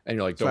 And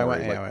you're like, don't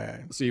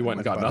worry. So you went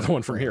and got another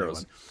one from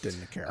Heroes.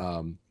 Didn't care.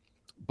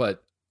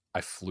 But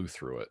I flew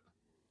through it,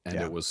 and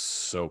it was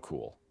so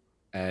cool.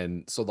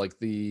 And so like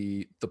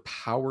the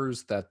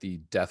powers that the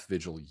Death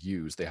Vigil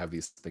use, they have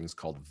these things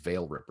called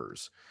Veil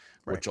Rippers,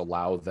 which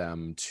allow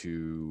them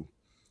to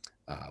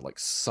like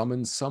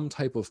summon some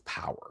type of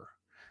power.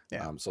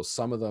 So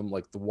some of them,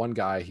 like the one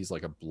guy, he's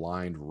like a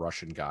blind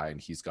Russian guy, and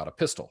he's got a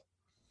pistol.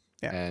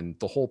 And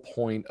the whole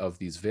point of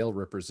these Veil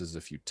Rippers is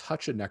if you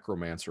touch a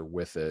necromancer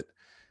with it,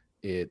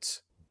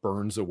 it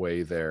burns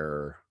away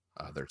their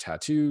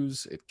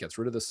tattoos. It gets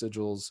rid of the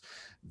sigils.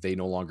 They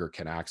no longer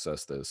can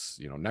access this,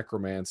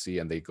 necromancy,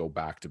 and they go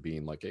back to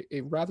being like a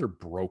rather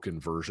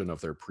broken version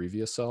of their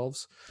previous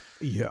selves.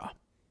 Yeah.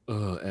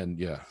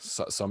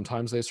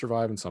 Sometimes they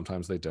survive and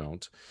sometimes they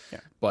don't.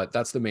 But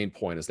that's the main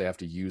point, is they have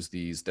to use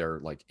they're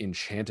like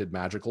enchanted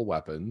magical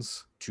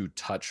weapons to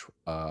touch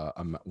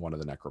one of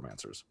the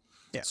necromancers.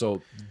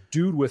 So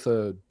dude with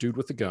a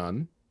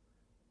gun,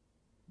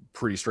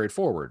 pretty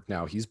straightforward.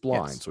 Now he's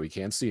blind, so he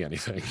can't see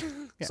anything.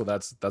 So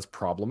that's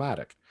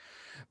problematic.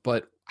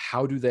 But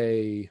how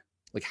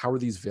are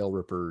these Veil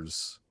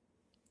Rippers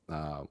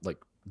like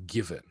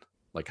given?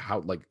 Like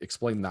how, like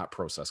explain that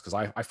process, because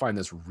I find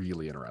this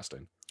really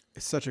interesting.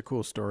 It's such a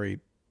cool story.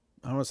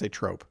 I don't want to say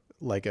trope,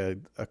 like a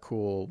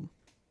cool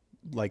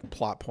like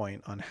plot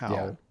point on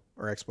how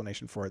or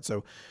explanation for it.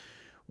 So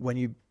when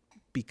you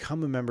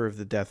become a member of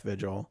the Death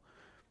Vigil,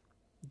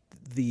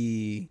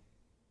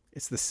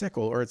 it's the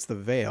sickle, or it's the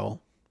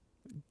veil,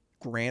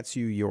 grants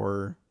you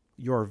your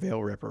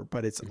Veil Ripper,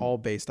 but it's all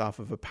based off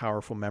of a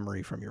powerful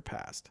memory from your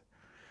past.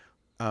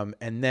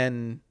 And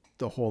then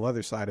the whole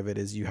other side of it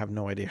is you have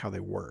no idea how they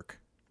work.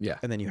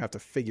 And then you have to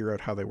figure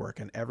out how they work,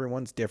 and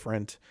everyone's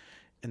different,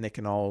 and they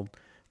can all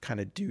kind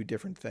of do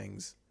different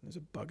things. There's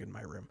a bug in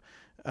my room.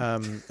 I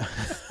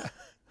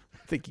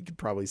think you could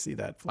probably see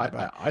that fly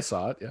by. I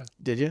saw it. Yeah.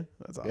 Did you?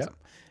 That's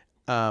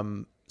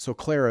awesome. So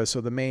Clara, so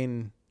the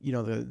main,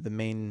 the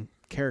main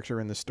character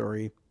in the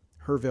story,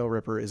 her Veil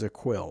Ripper is a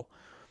quill.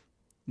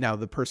 Now,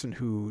 the person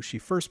who she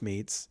first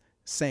meets,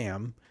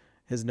 Sam,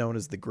 is known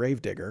as the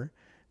Gravedigger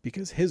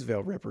because his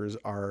Veil Rippers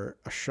are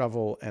a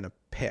shovel and a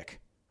pick.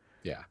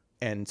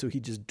 And so he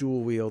just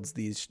dual wields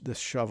this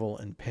shovel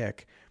and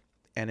pick,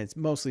 and it's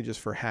mostly just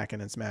for hacking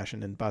and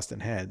smashing and busting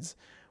heads.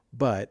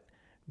 But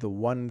the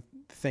one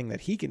thing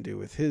that he can do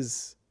with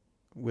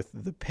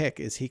the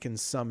pick is he can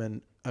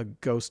summon a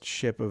ghost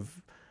ship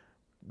of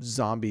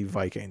zombie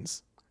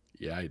Vikings.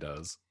 Yeah, he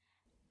does.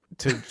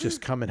 To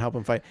just come and help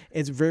him fight.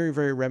 It's very,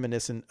 very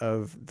reminiscent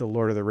of the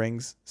Lord of the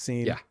Rings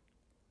scene.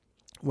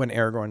 When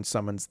Aragorn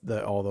summons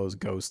all those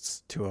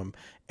ghosts to him.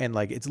 And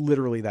like, it's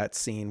literally that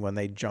scene when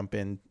they jump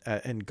in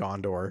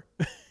Gondor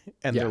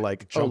and they're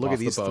like, oh, look at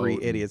these three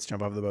idiots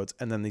jump off the boats.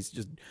 And then these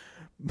just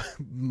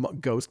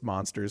ghost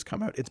monsters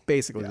come out. It's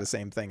basically the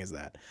same thing as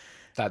that.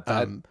 That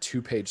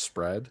 2-page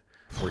spread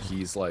where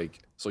he's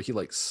like, so he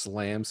like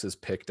slams his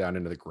pick down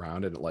into the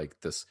ground, and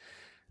like this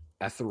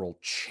ethereal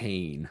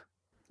chain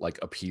like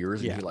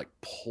appears and he like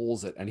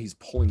pulls it, and he's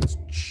pulling this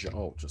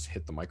just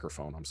hit the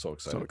microphone. I'm so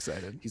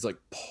excited. He's like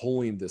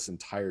pulling this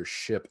entire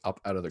ship up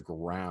out of the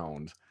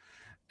ground,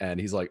 and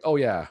he's like, oh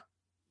yeah,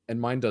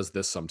 and mine does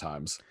this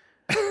sometimes.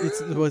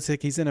 It's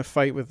like he's in a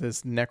fight with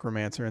this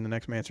necromancer, and the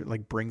necromancer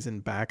like brings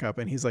in backup,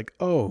 and he's like,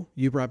 oh,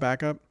 you brought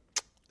backup?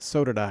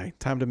 So did I.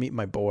 Time to meet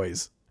my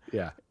boys.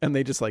 Yeah. And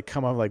they just like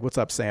come up like, what's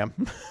up, Sam?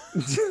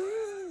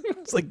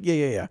 It's like,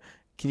 yeah.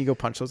 Can you go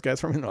punch those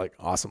guys for me? And they're like,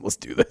 awesome, let's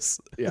do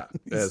this. Yeah.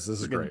 Yes, this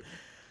is great.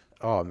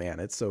 Oh man,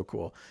 it's so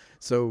cool.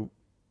 So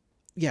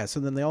yeah, so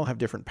then they all have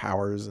different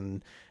powers,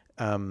 and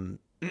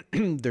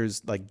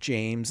there's like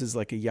James is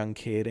like a young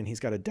kid, and he's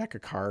got a deck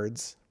of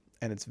cards,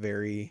 and it's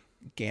very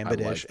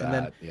Gambit-ish. And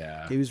then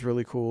he was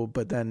really cool.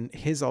 But then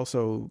his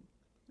also,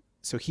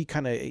 so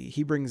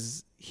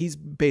he's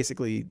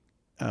basically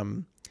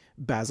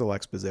Basil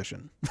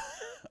exposition.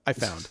 I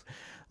found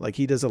like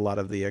he does a lot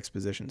of the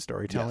exposition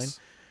storytelling.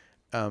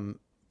 Yes.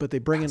 But they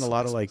bring in a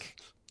lot of like,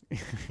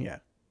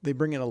 they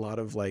bring in a lot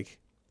of like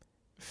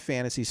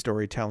fantasy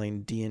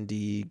storytelling,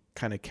 D&D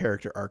kind of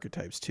character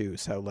archetypes too.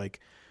 So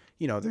like,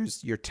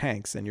 there's your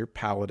tanks and your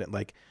paladin,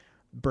 like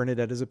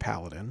Bernadette is a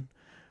paladin.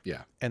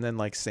 Yeah. And then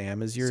like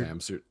Sam's your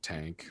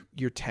tank,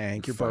 your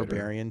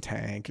barbarian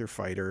tank, your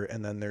fighter.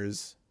 And then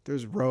there's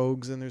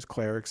rogues and there's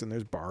clerics and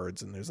there's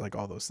bards and there's like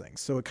all those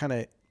things. So it kind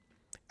of,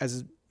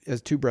 as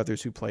two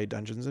brothers who play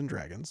Dungeons and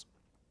Dragons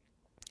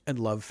and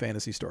love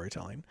fantasy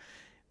storytelling,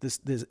 this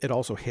it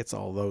also hits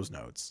all those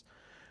notes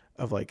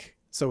of like,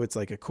 so it's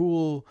like a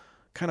cool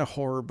kind of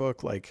horror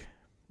book. Like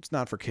it's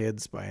not for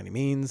kids by any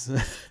means.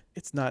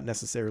 It's not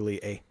necessarily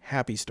a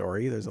happy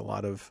story. There's a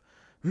lot of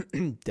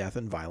death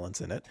and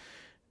violence in it.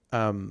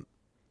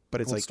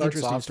 But it's like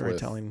interesting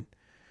storytelling.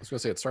 I was going to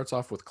say, it starts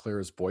off with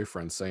Claire's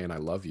boyfriend saying, I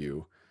love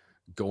you,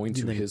 going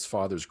to his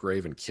father's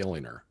grave and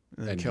killing her.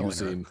 And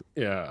using,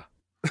 yeah.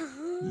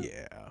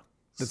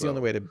 That's the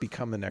only way to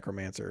become the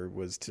necromancer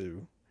was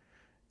to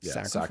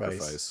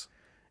sacrifice.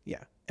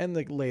 Yeah. And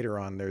like later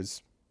on,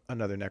 there's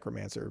another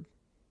necromancer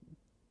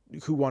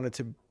who wanted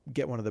to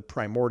get one of the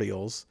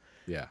primordials.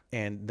 Yeah.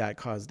 And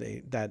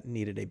that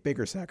needed a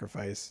bigger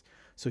sacrifice.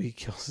 So he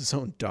kills his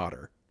own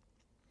daughter,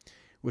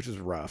 which is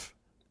rough.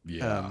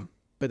 Yeah.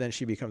 But then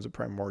she becomes a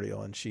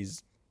primordial, and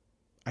she's,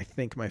 I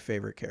think, my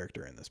favorite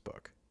character in this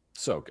book.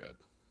 So good.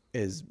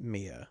 Is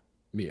Mia.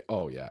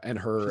 Oh yeah. And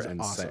her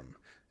and awesome. Sam.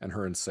 And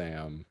her and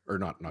Sam, or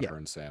not her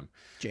and Sam.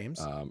 James.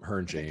 Her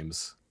and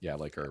James. Yeah,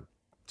 like are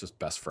just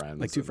best friends.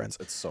 Like two friends.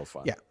 It's so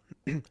fun.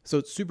 Yeah. So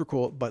it's super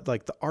cool, but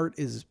like the art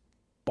is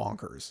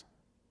bonkers.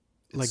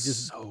 Like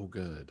just so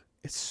good.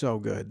 It's so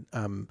good.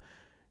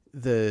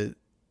 The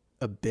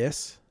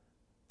Abyss,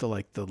 the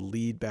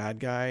lead bad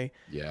guy.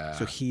 Yeah.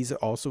 So he's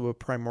also a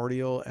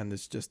primordial, and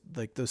it's just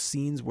like those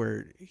scenes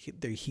where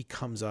he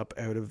comes up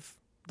out of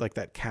like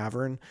that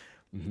cavern.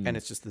 Mm-hmm. And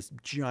it's just this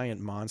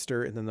giant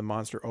monster, and then the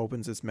monster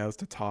opens its mouth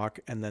to talk,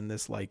 and then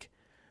this like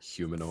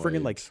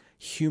friggin' like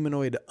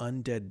humanoid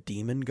undead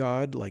demon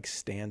god like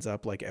stands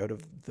up like out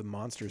of the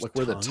monster's like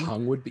where the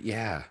tongue would be.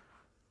 Yeah.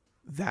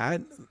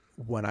 That,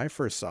 when I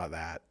first saw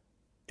that,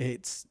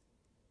 it's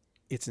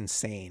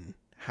insane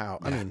how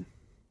I mean,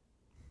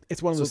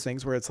 it's one of those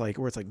things where it's like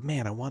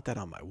man, I want that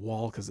on my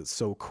wall because it's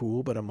so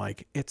cool, but I'm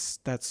like, that's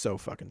so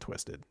fucking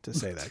twisted to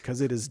say that,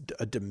 because it is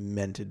a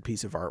demented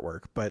piece of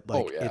artwork, but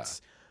like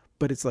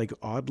it's like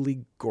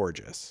oddly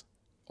gorgeous.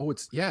 Oh,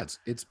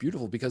 it's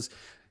beautiful because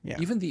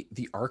even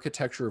the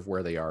architecture of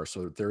where they are.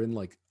 So they're in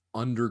like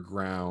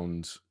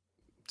underground.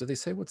 Did they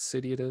say what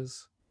city it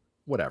is?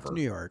 Whatever. It's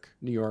New York.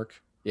 New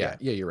York. Yeah,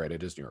 you're right.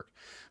 It is New York.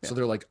 Yeah. So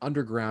they're like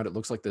underground. It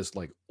looks like this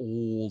like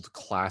old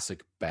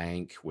classic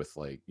bank with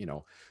like,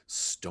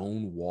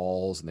 stone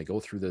walls, and they go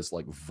through this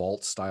like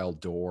vault style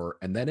door.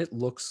 And then it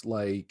looks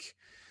like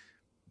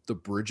the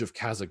Bridge of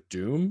Khazad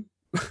Dûm.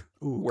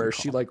 Where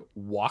she like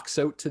walks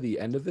out to the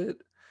end of it,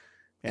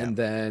 and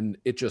then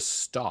it just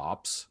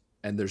stops,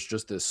 and there's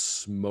just this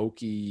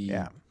smoky,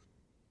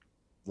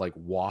 like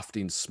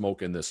wafting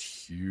smoke, and this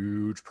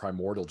huge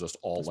primordial just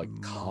all like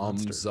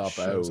comes up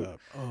out.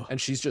 Oh. And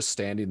she's just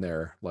standing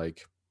there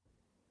like,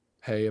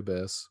 hey,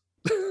 Abyss.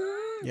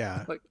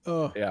 Like,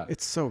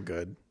 it's so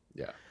good.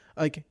 Yeah.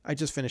 Like I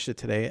just finished it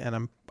today, and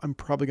I'm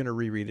probably going to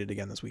reread it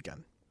again this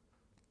weekend.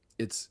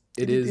 It's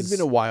been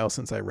a while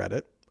since I read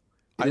it.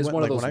 It is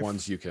one of those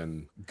ones you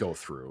can go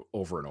through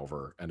over and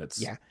over, and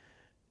it's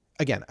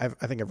Again, I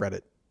think I've read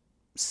it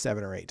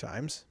 7 or 8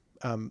 times.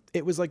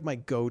 It was like my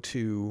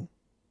go-to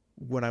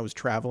when I was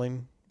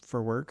traveling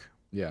for work.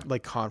 Yeah,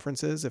 like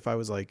conferences. If I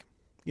was like,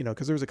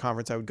 because there was a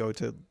conference I would go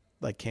to,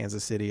 like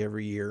Kansas City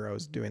every year. I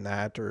was doing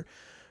that, or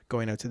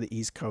going out to the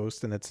East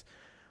Coast, and it's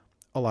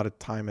a lot of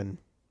time in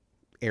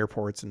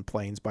airports and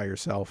planes by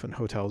yourself and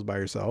hotels by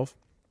yourself.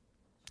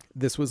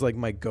 This was like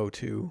my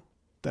go-to.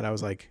 That I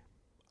was like,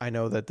 I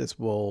know that this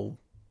will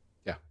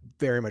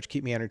very much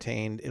keep me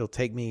entertained. It'll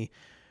take me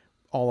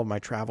all of my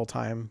travel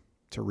time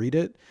to read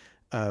it.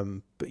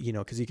 But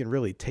because you can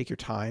really take your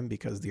time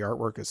because the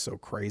artwork is so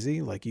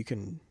crazy. Like you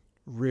can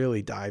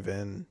really dive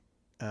in.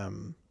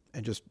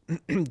 and just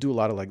do a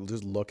lot of like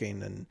just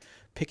looking and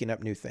picking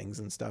up new things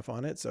and stuff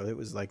on it. So it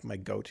was like my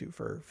go-to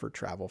for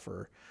travel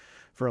for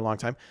a long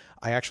time.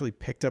 I actually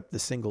picked up the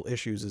single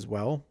issues as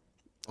well.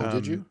 Oh,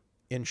 did you?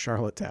 In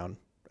Charlottetown.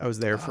 I was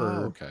there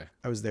for okay.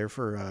 I was there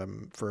for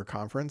a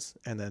conference,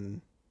 and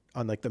then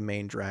on like the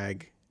main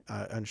drag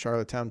on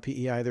Charlottetown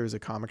PEI, there was a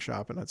comic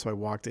shop, and that's so I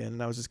walked in,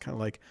 and I was just kind of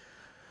like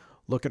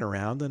looking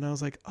around, and I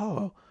was like,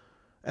 oh,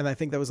 and I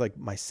think that was like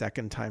my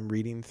second time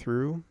reading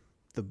through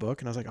the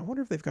book, and I was like, I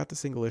wonder if they've got the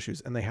single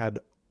issues, and they had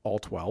all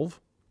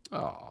 12.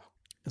 Oh,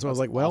 and so I was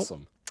like, well,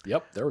 awesome.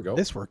 Yep, there we go.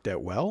 This worked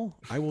out well.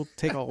 I will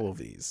take all of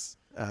these.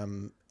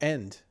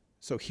 And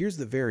so here's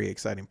the very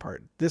exciting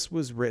part. This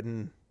was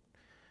written,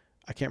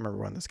 I can't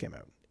remember when this came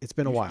out. It's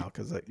been a while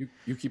because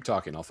you keep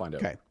talking. I'll find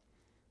out. Okay,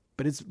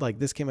 but it's like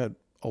this came out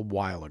a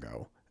while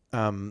ago.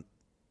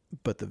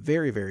 But the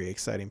very, very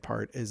exciting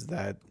part is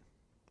that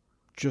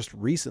just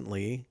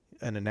recently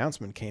an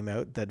announcement came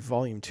out that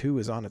Volume 2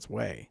 is on its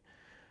way.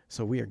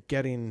 So we are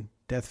getting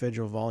Death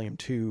Vigil Volume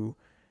 2.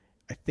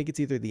 I think it's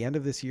either the end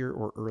of this year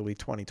or early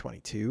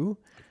 2022.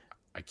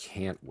 I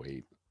can't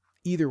wait.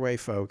 Either way,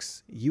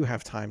 folks, you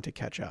have time to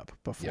catch up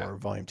before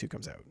Volume 2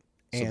 comes out.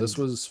 So this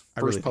was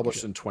first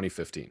published in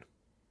 2015.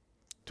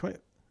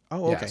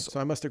 Oh, okay. So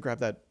I must have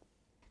grabbed that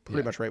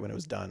pretty much right when it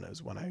was done. It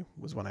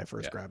was when I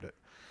first grabbed it.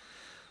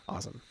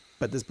 Awesome.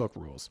 But this book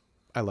rules.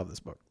 I love this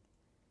book.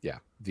 Yeah.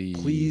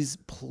 Please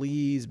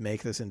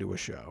make this into a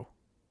show.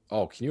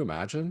 Oh, can you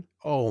imagine?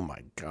 Oh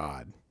my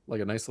God. Like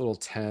a nice little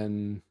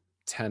 10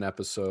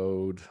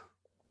 episode,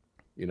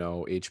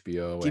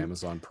 HBO,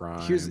 Amazon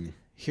Prime.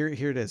 Here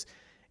it is.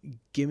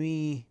 Give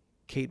me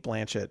Cate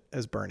Blanchett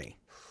as Bernie.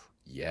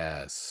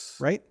 Yes.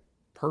 Right?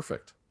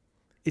 Perfect.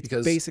 It's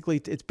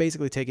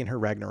basically taking her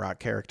Ragnarok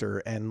character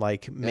and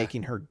like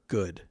making her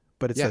good.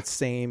 But it's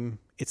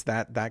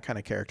that kind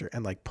of character,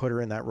 and like put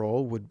her in that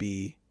role would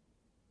be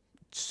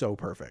so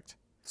perfect.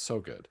 So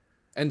good.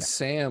 And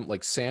Sam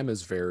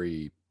is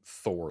very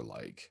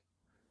Thor-like.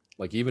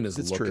 Like even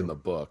his look in the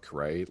book,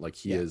 right? Like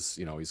he is,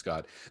 he's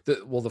got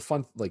the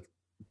fun, like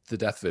the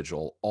Death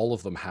Vigil, all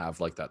of them have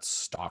like that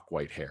stock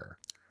white hair.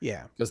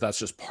 Yeah. Because that's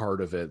just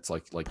part of it. It's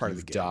like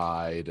you've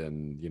died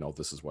and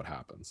this is what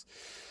happens.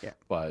 Yeah.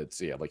 But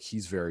like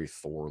he's very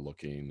Thor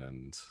looking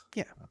and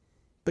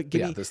But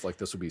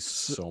this would be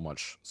so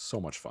much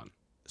fun.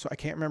 So I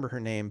can't remember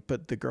her name,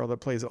 but the girl that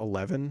plays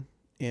 11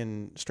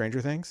 in Stranger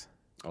Things.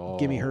 Oh,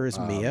 give me her as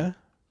Mia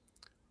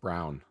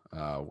Brown.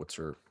 What's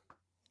her?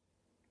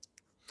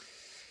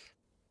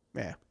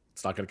 Yeah.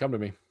 It's not going to come to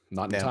me.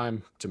 Not in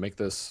time to make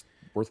this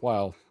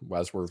worthwhile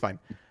as we're fine.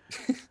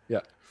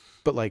 Yeah.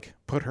 But like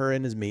put her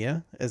in as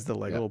Mia as the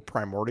like little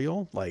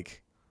primordial,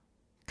 like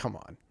come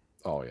on.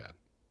 Oh yeah.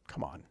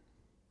 Come on.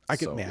 I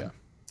could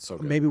So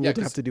good. Maybe we'll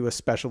have to do a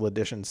special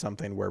edition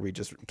something where we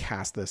just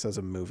cast this as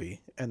a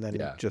movie and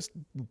then just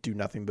do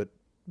nothing but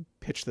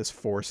pitch this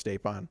for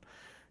Stapon.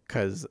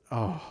 Cause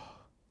man,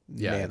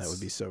 that would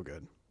be so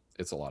good.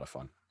 It's a lot of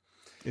fun.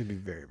 It'd be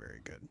very,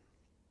 very good.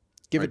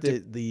 Give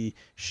it the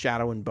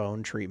Shadow and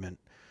Bone treatment.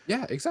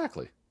 Yeah,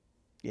 exactly.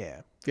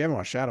 Yeah. If you haven't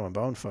watched Shadow and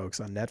Bone, folks,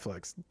 on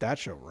Netflix, that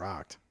show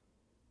rocked.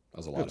 That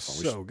was a lot of fun.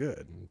 So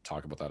good.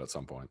 Talk about that at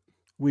some point.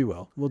 We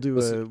will. We'll do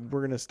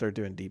we're going to start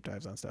doing deep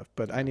dives on stuff,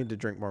 but I need to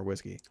drink more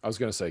whiskey. I was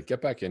going to say,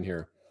 get back in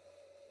here.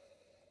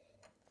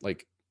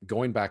 Like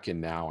going back in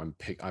now,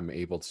 I'm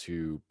able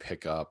to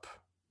pick up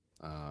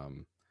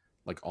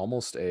like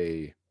almost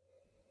a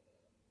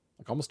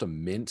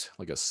mint,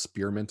 like a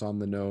spearmint on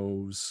the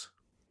nose.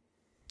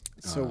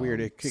 It's so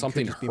weird. It could just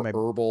be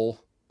herbal.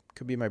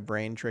 Could be my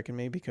brain tricking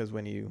me because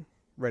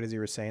right as you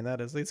were saying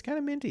that, it's kind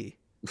of minty.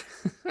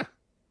 But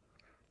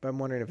I'm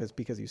wondering if it's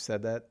because you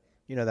said that.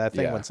 You know that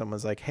thing when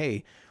someone's like,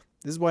 "Hey,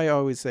 this is why I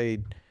always say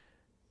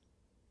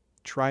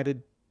try to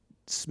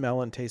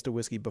smell and taste a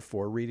whiskey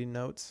before reading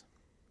notes."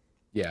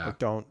 Yeah. Like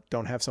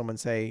don't have someone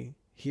say,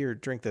 "Here,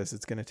 drink this.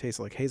 It's going to taste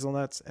like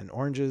hazelnuts and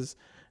oranges."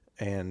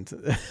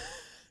 And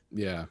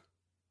yeah.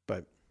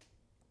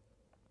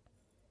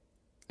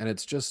 And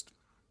it's just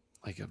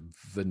like a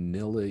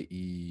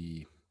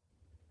vanilla-y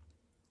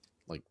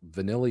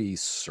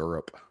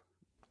syrup.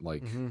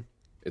 Like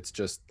it's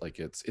just like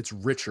it's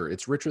richer.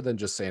 It's richer than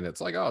just saying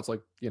it's like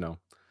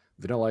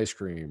vanilla ice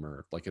cream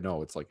or like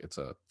it's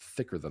a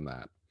thicker than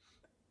that.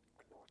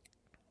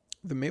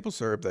 The maple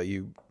syrup that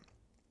you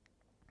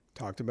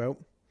talked about,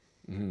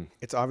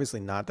 it's obviously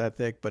not that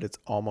thick, but it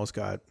almost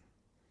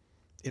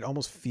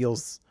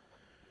feels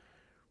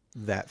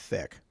that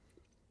thick.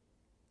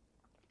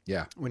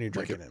 Yeah. When you're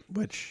drinking it,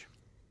 which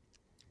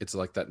it's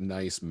like that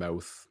nice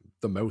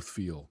the mouth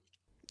feel.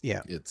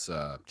 Yeah. It's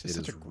just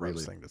such a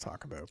gross thing to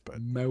talk about, but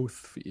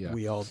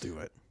we all do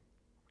it.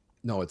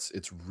 No,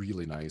 it's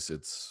really nice.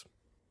 It's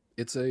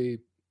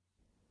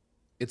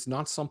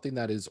not something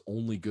that is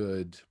only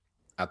good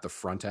at the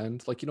front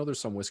end. Like, there's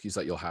some whiskeys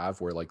that you'll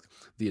have where like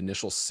the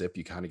initial sip,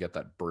 you kind of get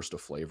that burst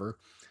of flavor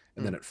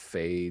and then it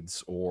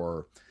fades,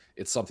 or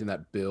it's something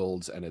that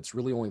builds and it's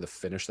really only the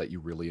finish that you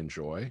really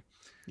enjoy.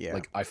 Yeah.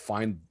 Like I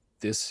find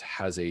this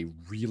has a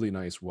really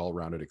nice,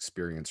 well-rounded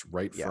experience,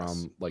 right? Yes.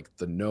 From like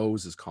the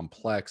nose is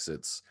complex.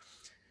 It's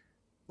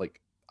like,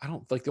 I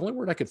don't like, the only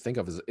word I could think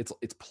of is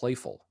it's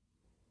playful.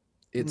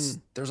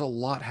 There's a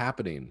lot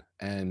happening,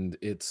 and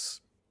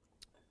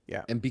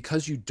and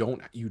because you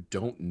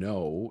don't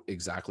know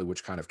exactly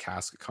which kind of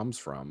cask it comes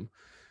from,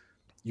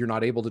 you're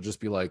not able to just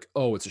be like,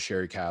 oh, it's a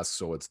sherry cask,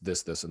 so it's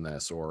this, this, and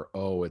this, or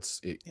oh,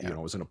 you know,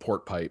 it was in a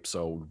port pipe,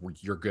 so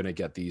you're gonna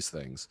get these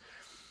things.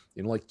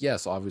 You know, like,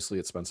 yes, obviously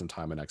it spent some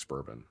time in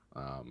ex-bourbon.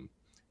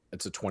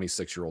 It's a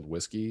 26-year-old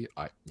whiskey.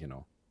 You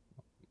know,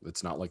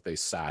 it's not like they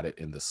sat it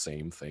in the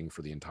same thing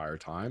for the entire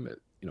time. It,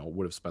 you know,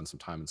 would have spent some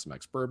time in some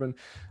ex-bourbon.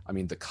 I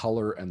mean, the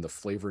color and the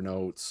flavor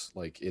notes,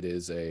 like,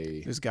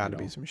 there's got to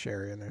be some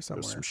sherry in there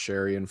somewhere. There's some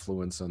sherry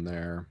influence in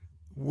there.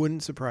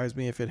 Wouldn't surprise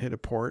me if it hit a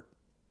port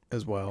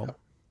as well.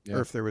 Yeah.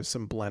 Or if there was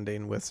some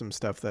blending with some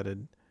stuff that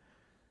had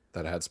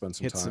spent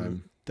some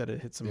time. That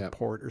it hit some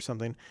port or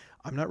something.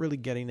 I'm not really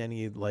getting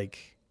any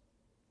like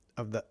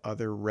of the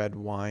other red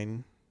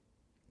wine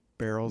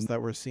barrels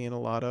that we're seeing a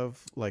lot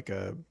of, like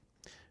the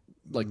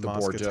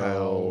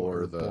Bordeaux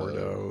or the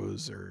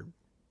Bordeaux's, or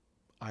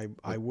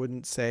I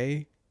wouldn't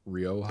say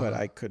Rioja, but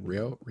I could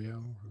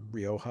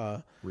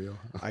Rioja.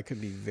 I could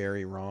be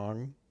very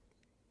wrong.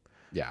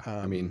 Yeah,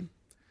 I mean,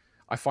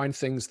 I find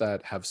things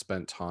that have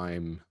spent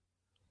time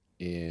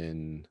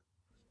in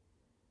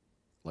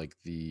like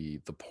the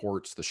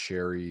ports, the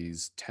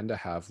sherries tend to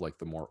have like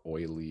the more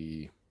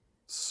oily,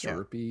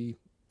 syrupy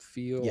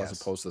feel, as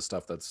opposed to the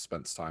stuff that's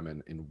spent time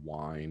in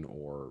wine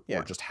or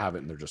just have it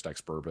and they're just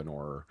ex-bourbon,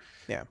 or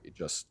it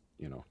just,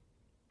 you know.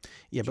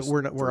 Yeah, but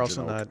we're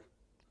also not.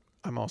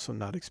 I'm also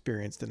not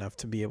experienced enough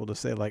to be able to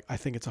say, like, I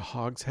think it's a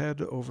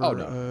hogshead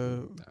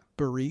over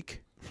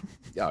barrique.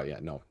 No idea.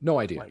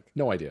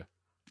 No idea.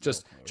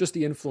 Just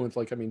the influence.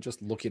 Like, I mean,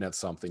 just looking at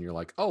something, you're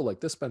like, oh,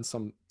 like this spent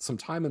some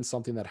time in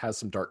something that has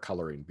some dark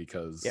coloring,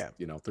 because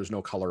you know, there's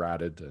no color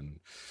added, and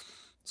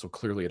so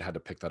clearly it had to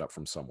pick that up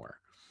from somewhere.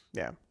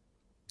 Yeah.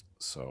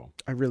 So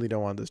I really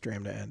don't want this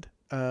dram to end.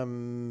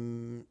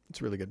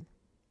 It's really good.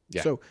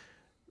 Yeah. So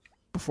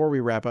before we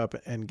wrap up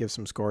and give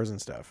some scores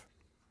and stuff.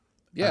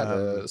 Yeah,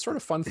 the sort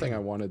of fun thing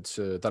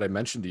that I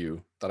mentioned to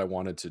you that I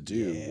wanted to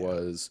do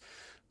was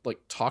like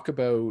talk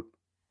about,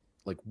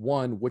 like,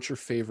 one, what's your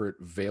favorite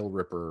veil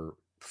ripper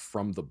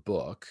from the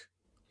book?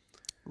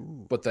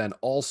 Ooh. But then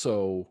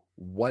also,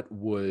 what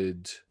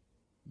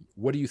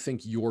do you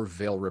think your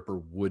veil ripper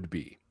would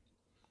be?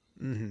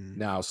 Mm-hmm.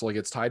 Now, so like,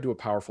 it's tied to a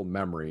powerful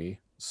memory.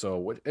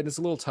 So and it's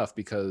a little tough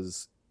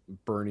because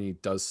Bernie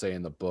does say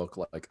in the book,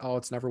 like, oh,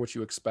 it's never what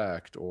you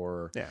expect,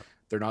 or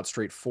they're not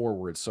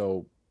straightforward.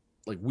 So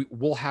like,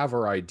 we'll have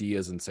our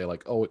ideas and say,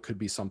 like, oh, it could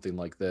be something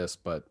like this,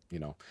 but, you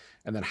know,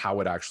 and then how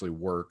it actually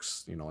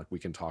works, you know, like, we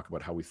can talk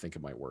about how we think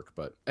it might work.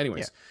 But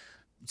anyways,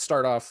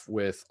 start off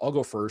with, I'll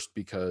go first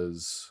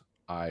because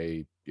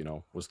I, you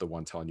know, was the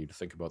one telling you to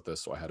think about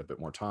this, so I had a bit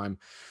more time.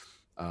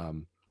 I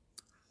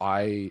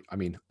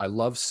mean, I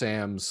love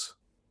Sam's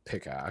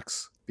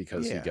pickaxe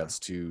because he gets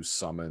to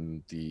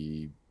summon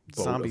the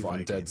boat of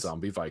undead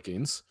zombie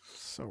Vikings.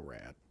 So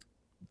rad.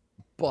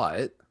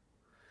 But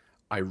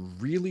I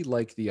really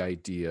like the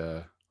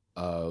idea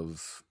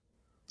of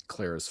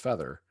Clara's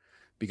feather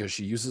because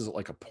she uses it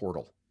like a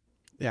portal.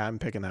 Yeah, I'm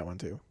picking that one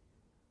too.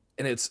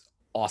 And it's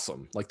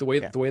awesome. Like the way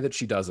that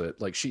she does it.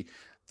 Like,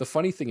 the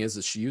funny thing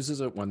is she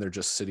uses it when they're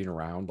just sitting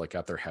around, like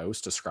at their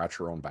house, to scratch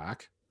her own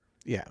back.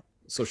 Yeah.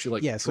 So she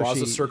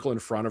draws a circle in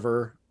front of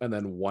her and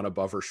then one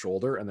above her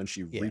shoulder, and then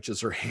she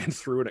reaches her hand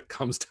through and it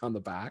comes down the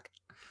back.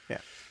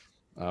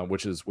 Yeah.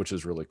 Which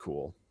is really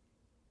cool.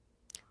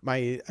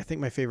 I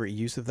think my favorite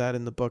use of that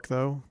in the book,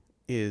 though,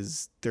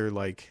 is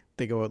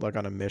they go out like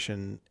on a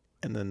mission,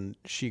 and then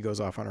she goes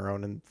off on her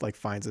own and like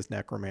finds this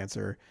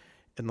necromancer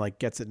and like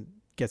gets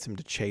him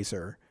to chase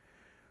her.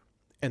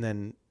 And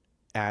then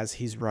as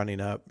he's running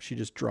up, she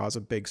just draws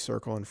a big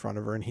circle in front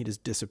of her and he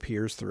just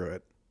disappears through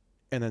it.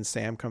 And then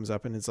Sam comes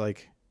up and is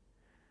like,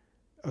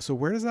 oh, so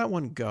where does that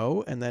one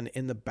go? And then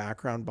in the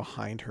background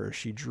behind her,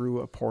 she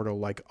drew a portal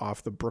like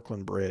off the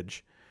Brooklyn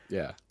Bridge.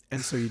 Yeah.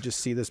 And so you just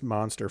see this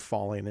monster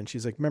falling, and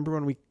she's like, remember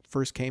when we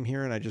first came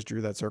here and I just drew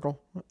that circle?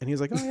 And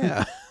he's like, oh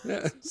yeah.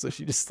 Yeah. So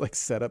she just like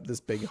set up this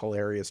big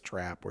hilarious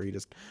trap where he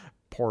just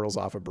portals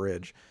off a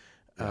bridge.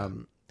 Yeah.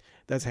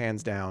 That's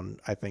hands down,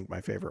 I think,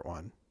 my favorite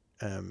one.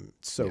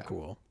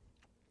 Cool.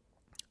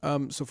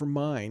 So for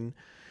mine,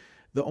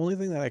 the only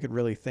thing that I could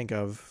really think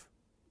of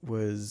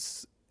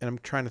was, and I'm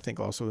trying to think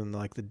also in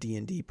like the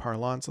D&D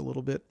parlance a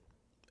little bit.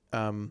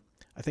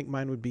 I think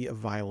mine would be a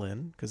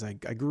violin, because I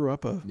grew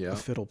up a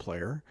fiddle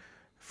player,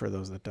 for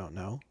those that don't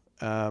know.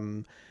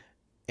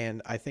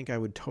 And I think I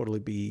would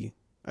totally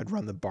I'd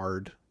run the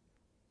bard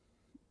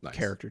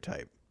character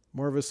type.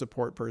 More of a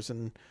support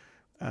person.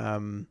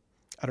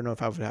 I don't know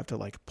if I would have to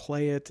like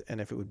play it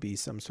and if it would be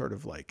some sort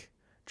of like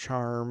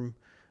charm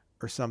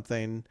or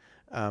something.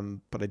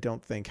 But I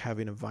don't think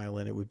having a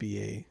violin, it would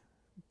be a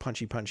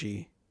punchy kind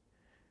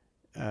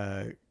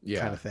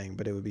of thing,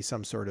 but it would be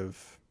some sort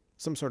of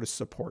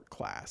support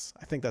class.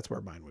 I think that's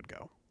where mine would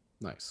go.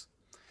 Nice.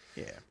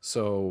 Yeah.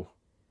 So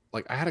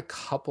like I had a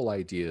couple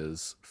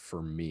ideas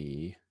for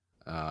me.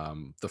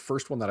 The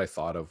first one that I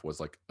thought of was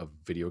like a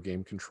video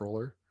game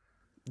controller.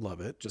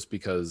 Love it. Just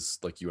because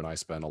like you and I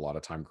spent a lot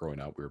of time growing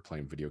up, we were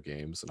playing video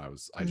games, and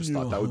I just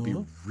thought that would be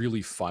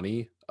really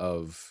funny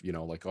of, you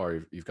know, like,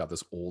 oh, you've got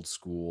this old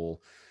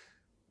school,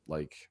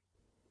 like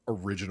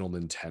original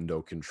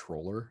Nintendo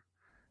controller.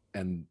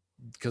 And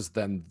because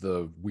then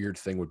the weird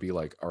thing would be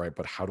like, all right,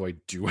 but how do I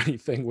do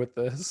anything with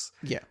this?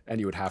 Yeah. And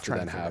you would have to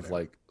then have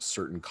like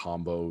certain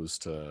combos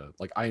to,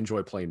 like, I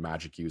enjoy playing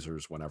Magic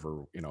Users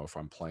whenever, you know, if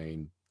I'm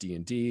playing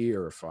D&D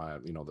or if I,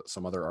 you know,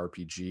 some other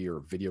RPG or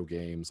video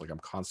games, like I'm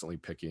constantly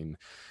picking,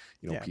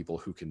 you know, people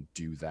who can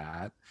do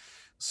that.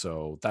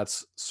 So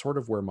that's sort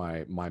of where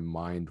my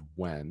mind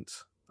went.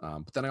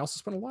 But then I also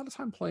spent a lot of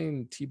time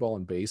playing T-ball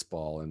and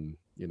baseball, and,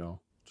 you know,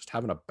 just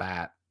having a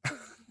bat.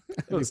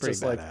 It was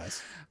just like,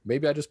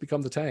 maybe I just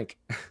become the tank,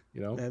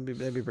 you know? That'd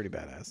be pretty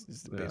badass.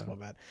 Just a baseball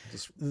bat.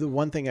 The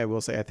one thing I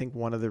will say, I think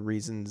one of the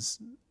reasons,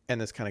 and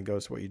this kind of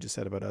goes to what you just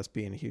said about us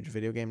being huge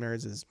video game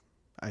nerds, is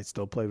I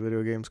still play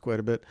video games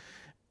quite a bit.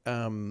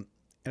 And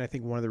I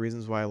think one of the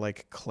reasons why I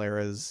like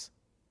Clara's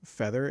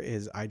Feather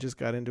is I just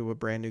got into a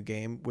brand new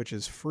game, which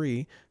is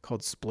free,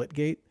 called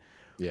Splitgate.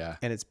 Yeah.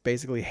 And it's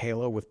basically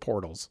Halo with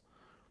portals.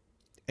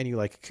 And you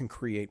like can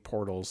create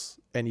portals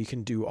and you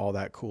can do all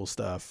that cool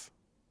stuff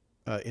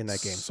in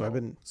that game. So I've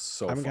been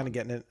kind of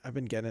getting it. I've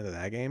been getting into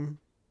that game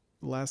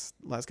last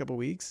couple of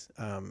weeks.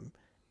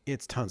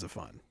 It's tons of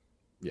fun.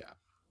 Yeah.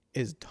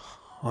 It's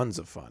tons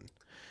of fun.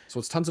 So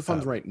it's tons of fun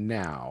right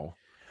now.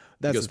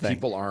 That's because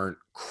people aren't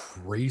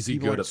crazy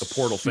good at the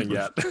portal thing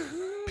yet.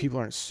 People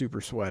aren't super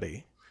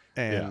sweaty.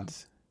 And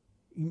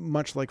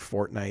much like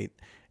Fortnite,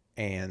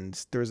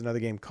 and there was another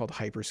game called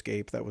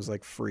Hyperscape that was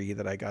like free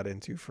that I got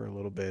into for a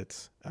little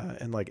bit,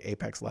 and like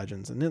Apex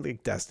Legends and then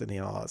like Destiny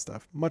and all that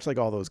stuff. Much like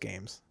all those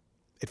games,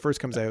 it first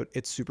comes out,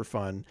 it's super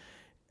fun,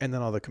 and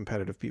then all the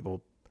competitive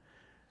people,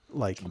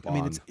 like, I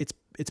mean,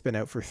 it's been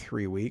out for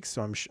 3 weeks,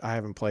 so I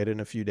haven't played it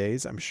in a few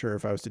days. I'm sure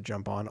if I was to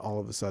jump on, all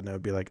of a sudden I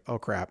would be like, oh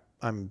crap,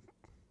 I'm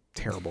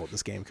terrible at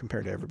this game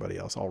compared to everybody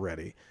else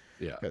already.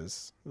 Yeah,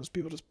 because those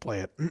people just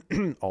play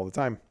it all the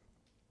time.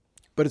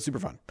 But it's super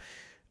fun.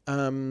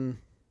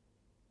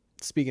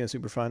 Speaking of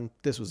super fun,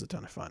 this was a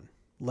ton of fun.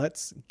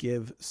 Let's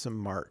give some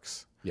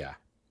marks. Yeah.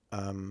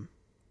 They're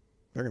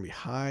going to be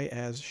high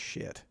as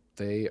shit.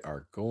 They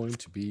are going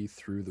to be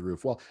through the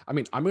roof. Well, I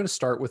mean, I'm going to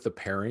start with the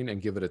pairing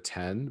and give it a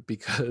 10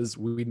 because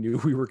we knew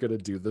we were going to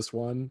do this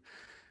one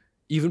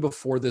even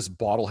before this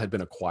bottle had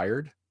been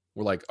acquired.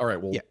 We're like, all right,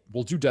 well,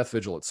 we'll do Death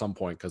Vigil at some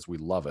point because we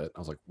love it. I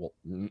was like, well,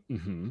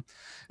 And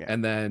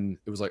then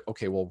it was like,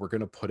 okay, well, we're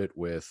going to put it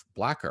with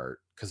Black Art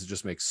because it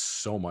just makes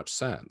so much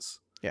sense.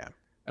 Yeah.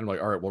 And I'm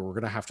like, all right, well, we're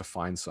going to have to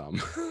find some.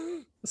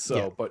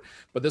 But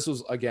this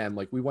was, again,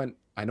 like we went,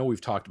 I know we've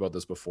talked about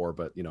this before,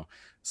 but, you know,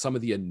 some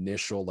of the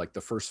initial, like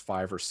the first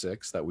 5 or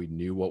 6 that we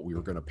knew what we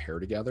were going to pair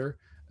together.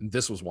 And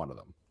this was one of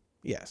them.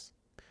 Yes.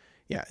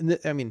 Yeah. And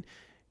I mean,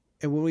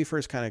 and when we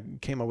first kind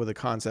of came up with a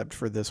concept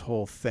for this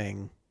whole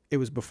thing, it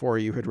was before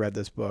you had read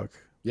this book.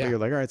 Yeah. You're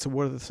like, all right, so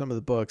what are some of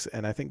the books?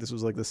 And I think this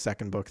was like the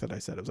second book that I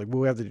said. It was like, well,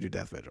 we have to do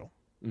Death Vigil.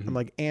 Mm-hmm. I'm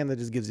like, and that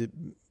just gives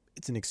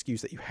it's an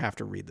excuse that you have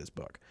to read this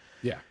book.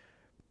 Yeah.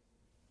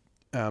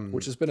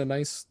 Which has been a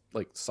nice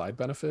like side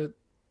benefit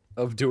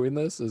of doing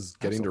this is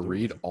getting to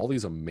read all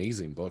these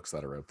amazing books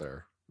that are out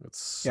there. It's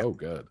so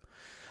good.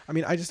 I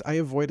mean, I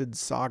avoided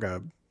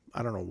Saga.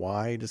 I don't know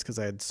why, just because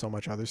I had so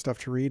much other stuff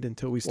to read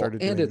until we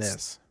started doing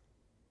this.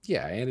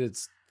 Yeah, and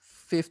it's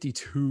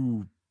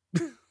 52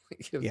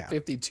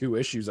 52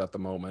 issues at the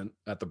moment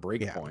at the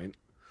break point.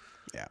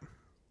 Yeah.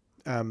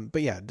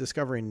 But yeah,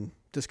 discovering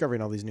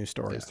all these new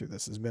stories through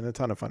this has been a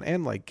ton of fun,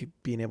 and like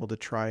being able to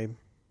try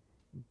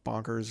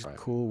bonkers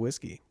cool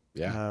whiskey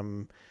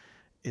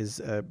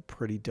is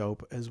pretty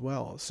dope as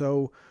well.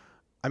 So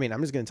I mean,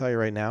 I'm just going to tell you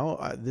right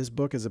now, this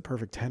book is a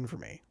perfect 10 for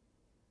me.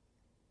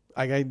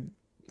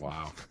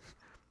 Wow.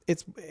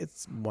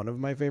 It's one of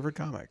my favorite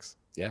comics.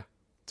 Yeah.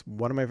 It's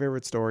one of my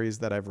favorite stories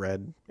that I've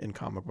read in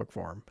comic book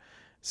form.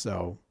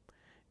 So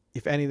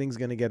if anything's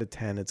going to get a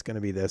 10, it's going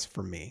to be this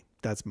for me.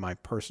 That's my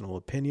personal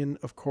opinion,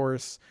 of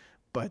course,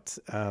 but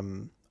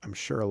I'm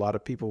sure a lot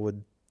of people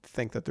would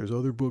think that there's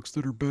other books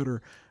that are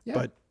better,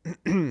 but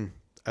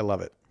I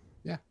love it.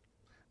 Yeah.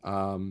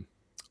 I'm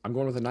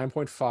going with a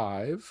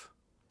 9.5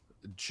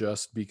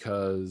 just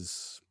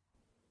because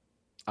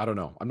I don't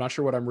know. I'm not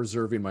sure what I'm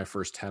reserving my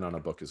first 10 on a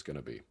book is going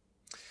to be.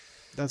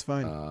 That's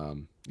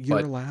fine. You're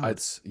allowed.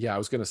 I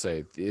was going to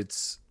say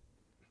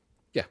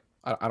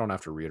I don't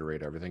have to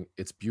reiterate everything.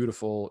 It's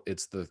beautiful.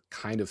 It's the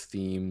kind of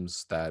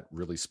themes that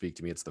really speak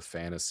to me. It's the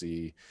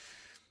fantasy,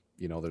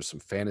 you know, there's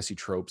some fantasy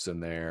tropes in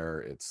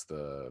there. It's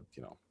the,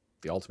 you know,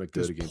 the ultimate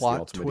good against the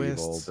ultimate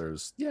evil.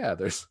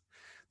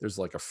 There's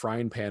like a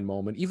frying pan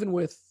moment, even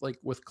with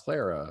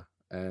Clara,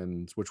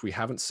 and which we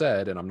haven't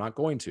said, and I'm not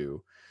going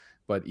to,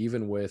 but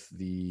even with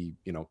the,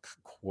 you know,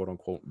 quote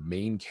unquote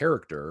main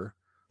character,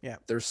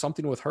 there's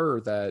something with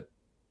her that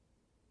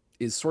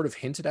is sort of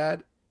hinted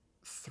at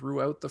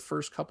throughout the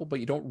first couple,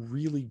 but you don't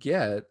really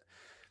get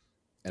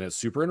And it's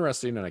super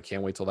interesting, and I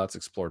can't wait till that's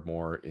explored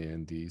more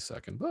in the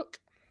second book.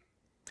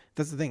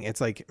 That's the thing. It's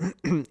like,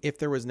 if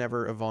there was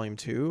never a volume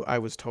 2, I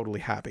was totally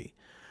happy.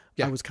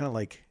 Yeah. I was kind of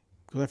like,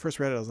 when I first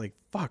read it, I was like,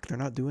 fuck, they're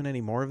not doing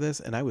any more of this.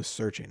 And I was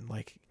searching,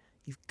 like,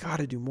 you've got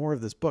to do more of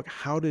this book.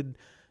 How did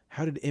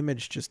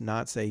Image just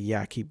not say,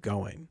 yeah, keep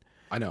going?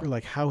 I know. Or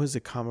like, how has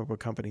a comic book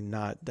company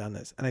not done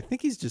this? And I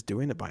think he's just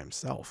doing it by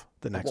himself,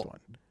 the next one.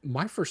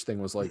 My first thing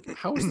was like,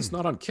 how is this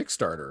not on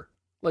Kickstarter?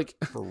 Like,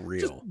 for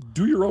real, just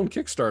do your own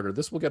Kickstarter.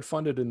 This will get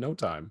funded in no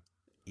time.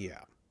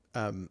 Yeah.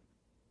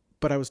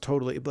 But I was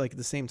totally like, at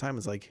the same time,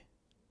 it's like,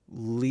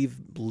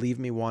 leave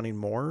me wanting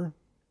more.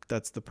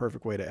 That's the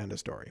perfect way to end a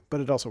story.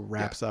 But it also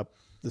wraps up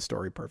the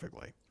story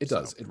perfectly. It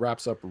does. It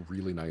wraps up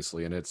really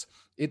nicely, and it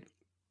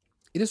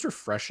is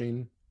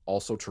refreshing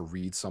also to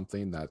read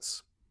something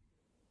that's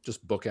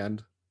just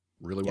bookend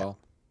really well.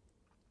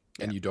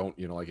 And you don't,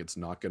 like, it's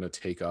not going to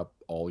take up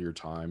all your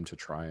time to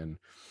try and.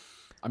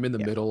 I'm in the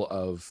middle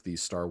of the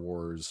Star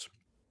Wars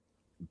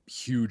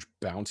huge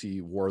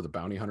War of the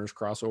Bounty Hunters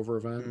crossover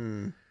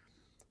event.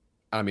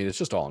 I mean, it's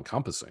just all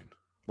encompassing.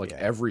 Like,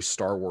 every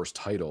Star Wars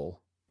title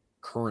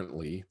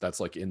currently that's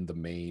like in the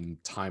main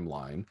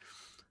timeline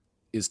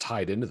is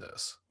tied into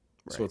this.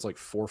 Right. So it's like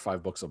 4 or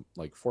 5 books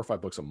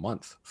a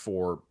month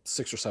for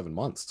 6 or 7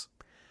 months.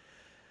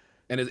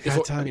 And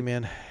it's telling you,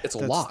 man, it's a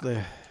lot.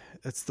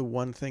 That's the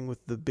one thing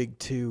with the big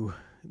two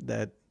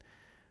that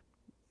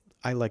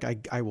I like.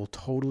 I will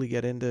totally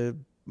get into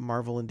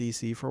Marvel and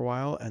DC for a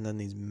while, and then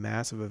these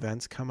massive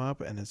events come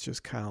up, and it's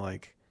just kind of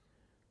like,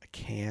 I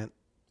can't.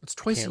 It's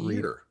twice a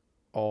year.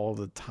 All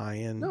the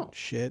tie-in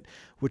shit,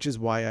 which is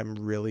why I'm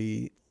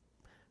really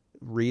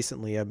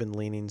recently I've been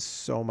leaning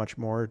so much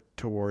more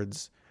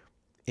towards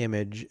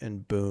Image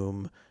and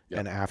Boom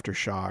and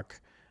Aftershock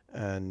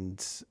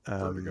and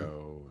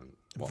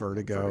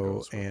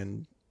Vertigo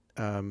and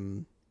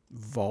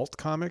Vault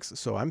Comics.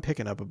 So I'm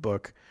picking up a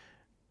book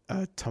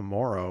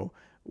tomorrow,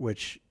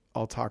 which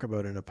I'll talk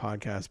about in a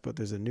podcast, but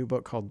there's a new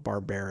book called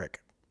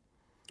Barbaric.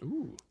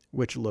 Ooh.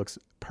 Which looks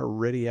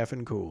pretty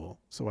effing cool.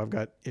 So I've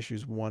got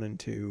issues 1 and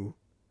 2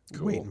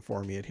 waiting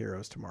for me at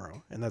Heroes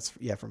tomorrow. And that's,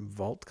 from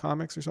Vault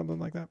Comics or something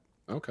like that.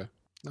 Okay.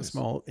 Nice. A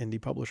small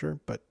indie publisher,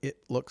 but it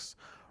looks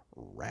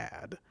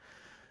rad.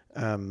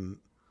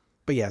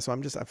 But yeah, so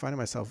I'm finding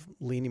myself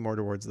leaning more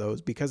towards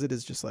those because it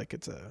is just like,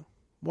 it's a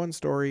one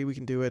story. We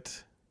can do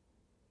it.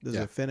 There's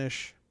a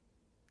finish,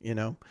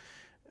 but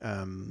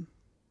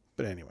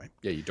anyway.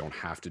 Yeah. You don't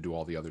have to do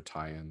all the other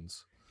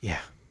tie-ins. Yeah.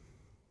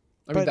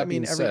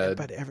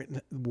 Every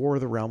War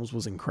of the Realms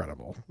was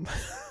incredible.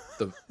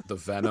 the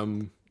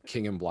Venom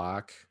King in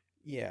Black.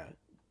 Yeah.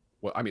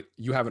 Well, I mean,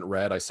 you haven't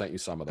read. I sent you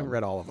some of them. I haven't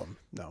read all of them.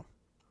 No.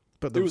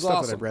 But the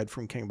stuff that I've read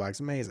from King in Black is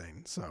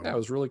amazing. So yeah, it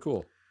was really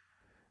cool.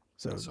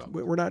 So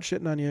we're not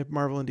shitting on you,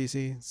 Marvel and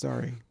DC.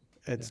 Sorry.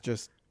 It's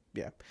just,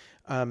 what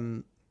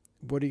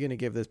are you going to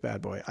give this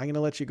bad boy? I'm going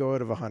to let you go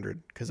out of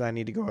 100 because I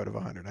need to go out of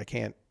 100. I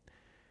can't.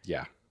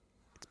 Yeah.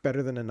 It's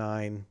better than a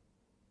 9.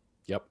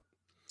 Yep.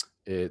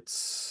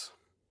 It's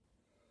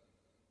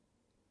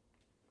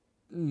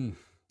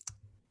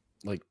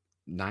like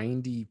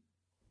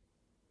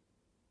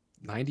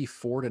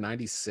 94 to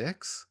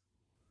 96.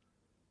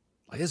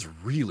 Like, it's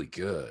really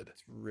good.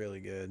 It's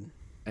really good.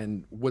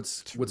 And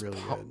what's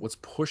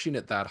pushing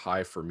it that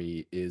high for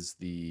me is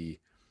the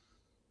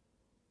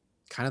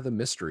kind of the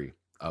mystery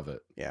of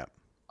it. Yeah.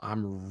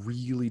 I'm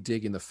really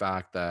digging the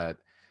fact that,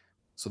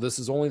 so this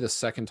is only the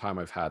second time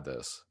I've had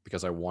this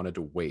because I wanted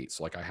to wait.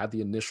 So like, I had the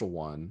initial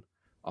one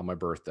on my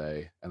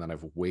birthday, and then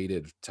I've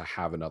waited to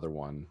have another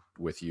one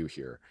with you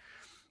here.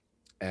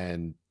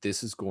 And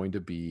this is going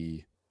to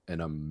be an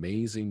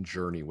amazing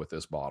journey with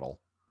this bottle,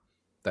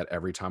 that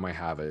every time I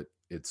have it,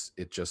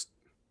 it just,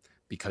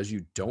 because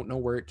you don't know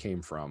where it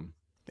came from.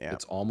 Yeah.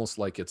 It's almost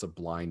like it's a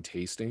blind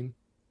tasting,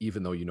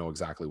 even though you know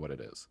exactly what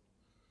it is.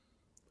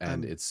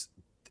 And it's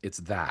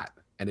that,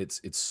 and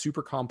it's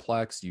super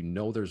complex.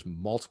 There's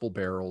multiple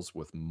barrels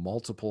with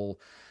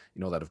multiple,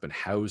 that have been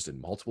housed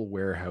in multiple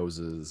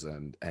warehouses,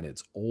 and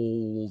it's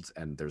old,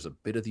 and there's a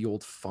bit of the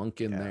old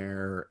funk in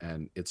there,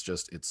 and it's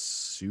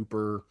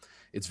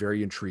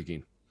very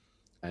intriguing.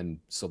 And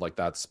so like,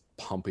 that's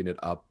pumping it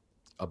up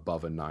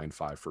above a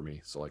 9.5 for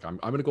me. So like, I'm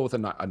going to go with a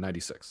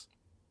 96.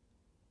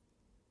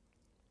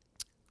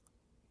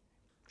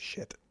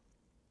 Shit.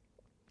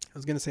 I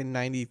was going to say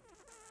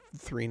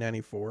 93,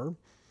 94.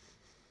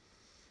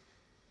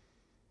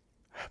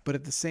 But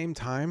at the same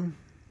time,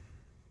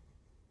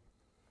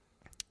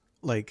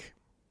 like,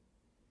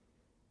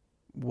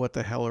 what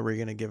the hell are we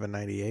going to give a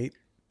 98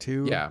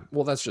 to? Yeah.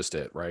 Well, that's just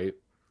it, right?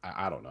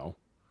 I don't know.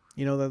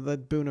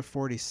 That Boon of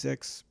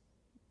 46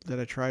 that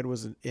I tried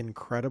was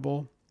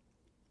incredible.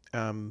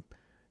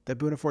 That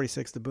Boon of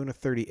 46, the Boon of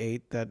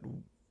 38 that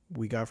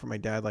we got from my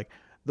dad, like,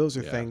 those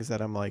are things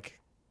that I'm like,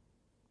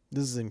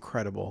 this is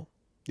incredible.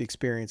 The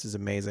experience is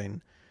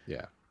amazing.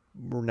 Yeah.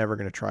 We're never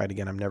going to try it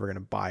again. I'm never going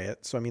to buy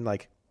it. So, I mean,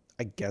 like,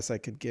 I guess I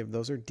could give,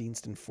 those are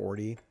Deanston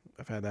 40.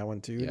 I've had that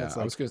one too. Yeah.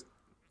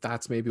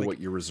 That's maybe like, what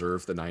you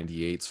reserve the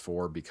 98s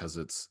for, because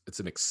it's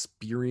an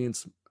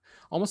experience.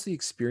 almost the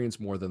experience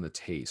more than the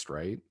taste,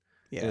 right?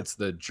 Yeah. And it's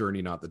the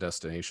journey, not the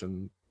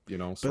destination,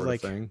 but sort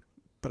of thing.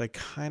 But I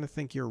kind of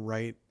think you're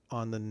right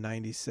on the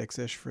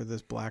 96-ish for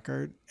this black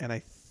art, and I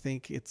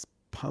think it's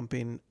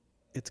pumping.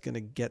 It's going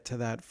to get to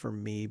that for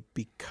me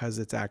because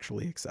it's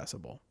actually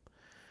accessible.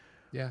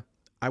 Yeah.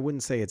 I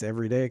wouldn't say it's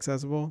everyday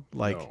accessible.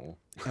 Like, No.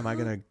 am I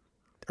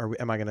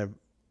gonna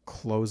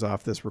close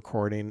off this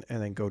recording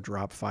and then go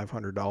drop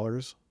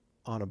 $500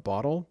 on a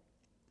bottle?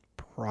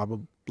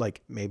 Probably,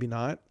 like, maybe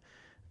not.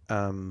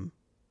 You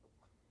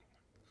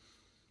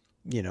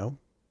know,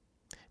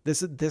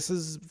 this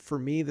is for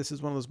me. This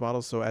is one of those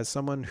bottles. So, as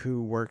someone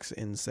who works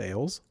in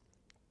sales,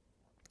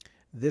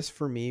 this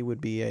for me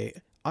would be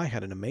I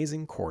had an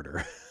amazing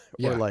quarter,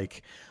 or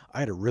like I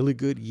had a really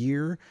good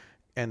year,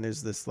 and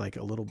there's this like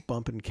a little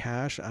bump in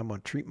cash. I'm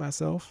gonna treat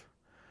myself.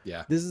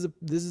 Yeah. This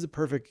is a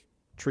perfect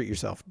treat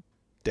yourself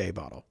day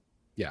bottle.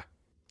 Yeah.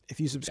 If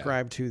you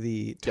subscribe to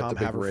the Tom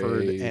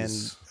Haverford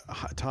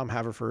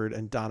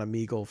and Donna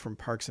Meagle from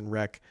Parks and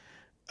Rec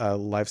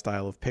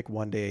lifestyle of pick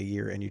one day a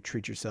year and you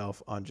treat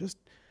yourself on just,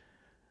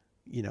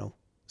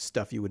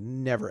 stuff you would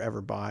never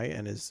ever buy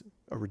and is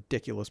a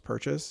ridiculous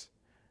purchase,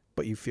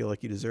 but you feel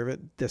like you deserve it.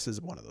 This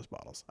is one of those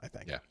bottles, I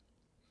think. Yeah.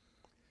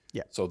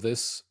 Yeah. So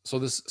this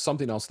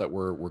something else that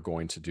we're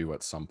going to do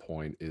at some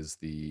point is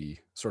the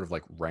sort of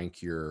like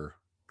rank your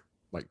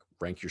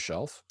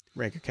shelf.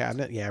 Rank your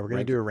cabinet. Yeah, we're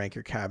going to do a rank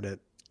your cabinet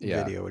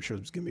video, which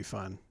was going to be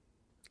fun.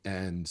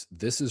 And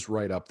this is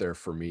right up there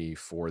for me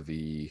for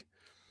the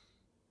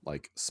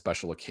like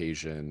special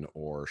occasion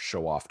or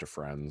show off to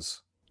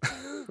friends,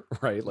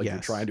 right? Like you're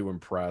trying to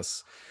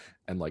impress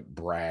and like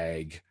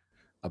brag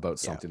about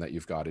something that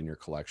you've got in your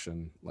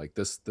collection. Like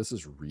this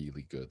is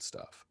really good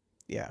stuff.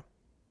 Yeah.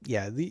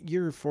 Yeah.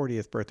 Your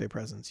 40th birthday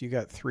presents, you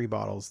got 3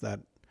 bottles that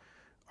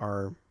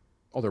are...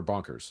 Oh, they're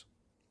bonkers.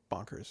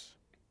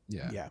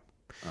 Yeah. Yeah.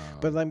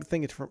 But I'm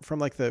thinking from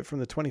the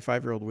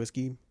 25-year-old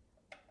whiskey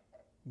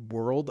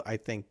world, I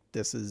think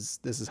this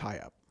is high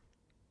up.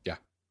 Yeah.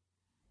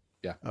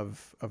 Yeah.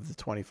 Of the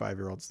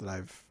 25-year-olds that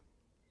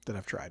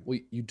I've tried. Well,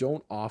 you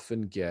don't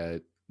often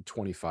get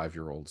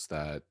 25-year-olds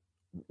that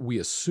we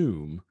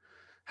assume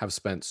have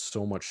spent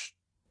so much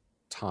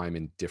time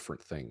in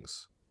different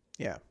things.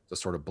 Yeah. To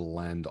sort of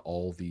blend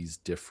all these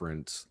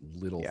different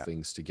little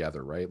things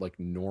together, right? Like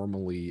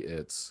normally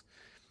it's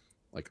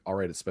like, all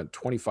right, it spent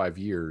 25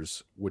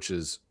 years, which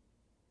is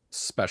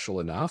special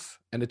enough.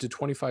 And it did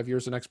 25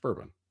 years in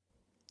ex-bourbon.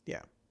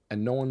 Yeah.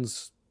 And no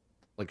one's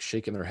like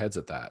shaking their heads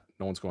at that.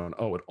 No one's going,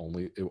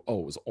 it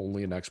was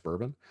only an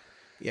ex-bourbon.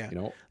 Yeah.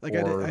 Like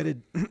I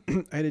did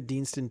I had a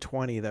Deanston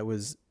 20 that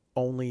was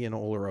only an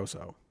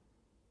Oloroso.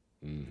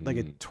 Mm-hmm. Like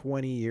a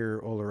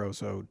 20-year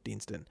Oloroso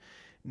Deanston.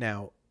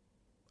 Now,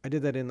 I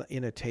did that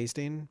in a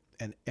tasting,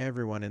 and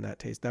everyone in that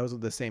that was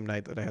the same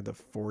night that I had the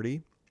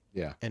 40.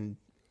 Yeah. And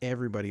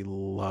everybody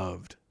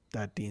loved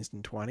that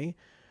Deanston 20.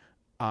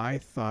 I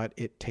thought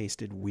it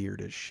tasted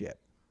weird as shit.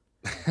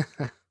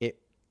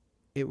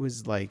 It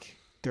was like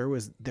there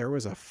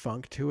was a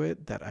funk to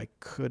it that I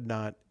could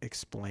not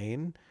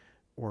explain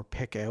or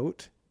pick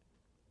out,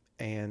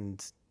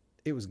 and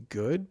it was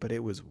good, but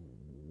it was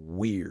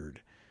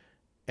weird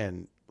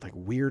and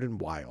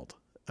wild.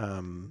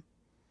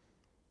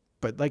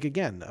 But like,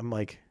 again, I'm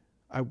like,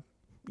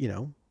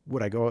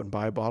 would I go out and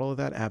buy a bottle of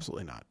that?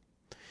 Absolutely not.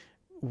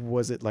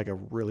 Was it like a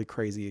really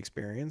crazy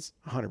experience?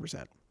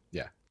 100%.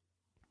 Yeah.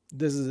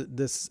 This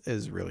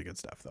is really good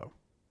stuff, though.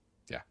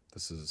 Yeah,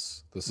 this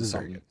is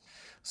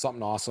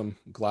something awesome.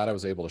 Glad I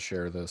was able to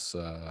share this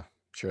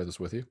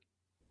with you.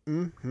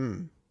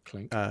 Mm-hmm.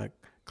 Clink.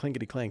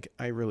 Clinkety clink.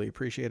 I really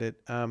appreciate it.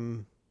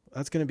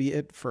 That's going to be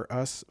it for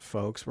us,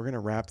 folks. We're going to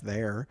wrap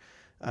there.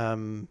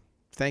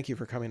 Thank you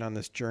for coming on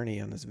this journey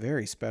on this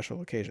very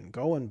special occasion.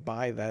 Go and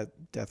buy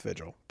that Death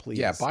Vigil, please.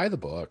 Yeah, buy the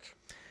book.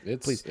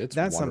 It's that's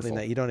wonderful. Something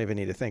that you don't even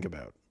need to think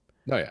about.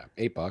 No, yeah,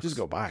 $8. Just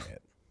go buy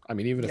it. I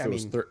mean, even if it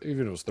was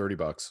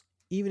 $30,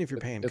 even if you're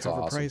paying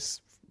cover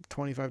price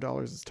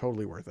 $25, it's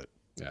totally worth it.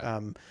 Yeah.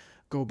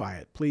 Go buy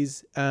it,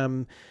 please.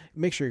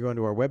 Make sure you go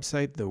into our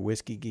website,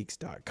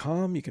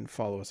 thewhiskeygeeks.com. You can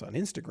follow us on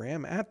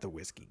Instagram at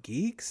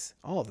thewhiskeygeeks.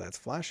 All of that's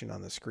flashing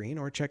on the screen,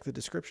 or check the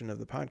description of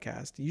the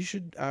podcast. You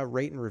should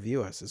rate and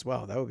review us as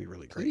well. That would be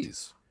really great.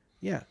 Please.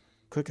 Yeah.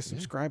 Click a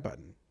subscribe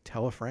button.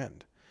 Tell a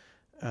friend.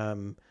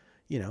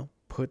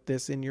 Put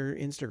this in your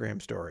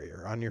Instagram story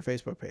or on your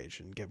Facebook page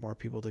and get more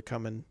people to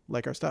come and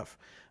like our stuff.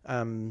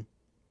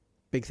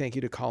 Big thank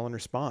you to Call and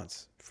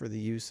Response for the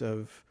use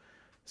of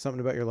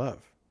Something About Your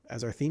Love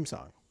as our theme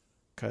song,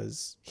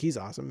 because he's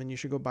awesome and you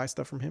should go buy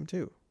stuff from him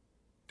too.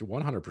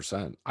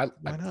 100%.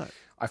 Why not?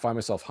 I find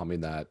myself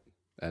humming that,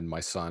 and my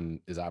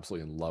son is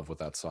absolutely in love with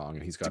that song,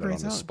 and he's got it on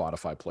his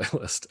Spotify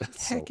playlist.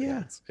 Heck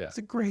yeah. It's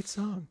a great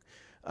song.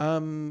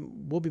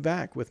 We'll be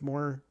back with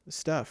more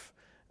stuff.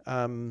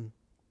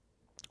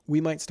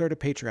 We might start a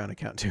Patreon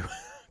account too,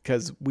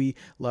 because we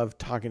love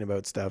talking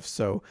about stuff.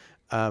 So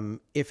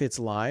if it's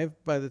live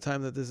by the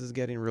time that this is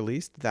getting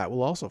released, that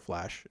will also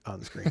flash on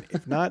the screen.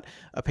 If not,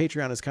 a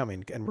Patreon is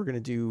coming, and we're going to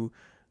do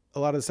a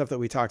lot of the stuff that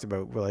we talked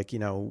about, we're like,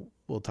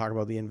 we'll talk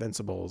about the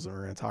Invincibles, and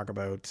we're going to talk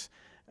about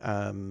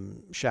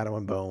Shadow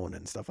and Bone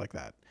and stuff like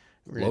that.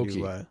 We're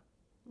Loki. Do,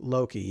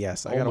 Loki,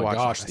 yes. I gotta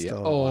watch it.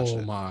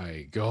 Oh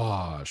my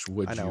gosh.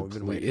 Would you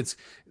please?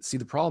 See,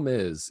 the problem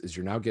is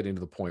you're now getting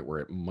to the point where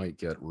it might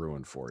get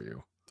ruined for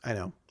you. I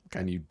know. Okay.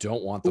 And you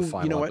don't want the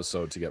final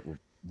episode to get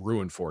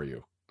ruined for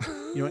you.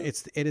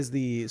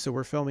 So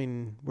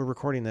we're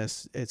recording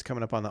this. It's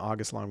coming up on the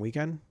August long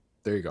weekend.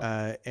 There you go.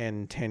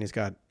 And Tanya's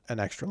got an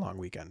extra long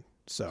weekend.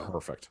 So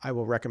perfect. I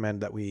will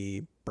recommend that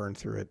we burn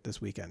through it this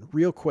weekend.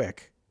 Real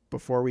quick,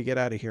 before we get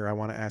out of here, I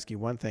want to ask you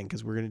one thing,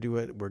 because we're going to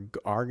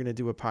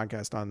do a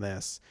podcast on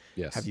this.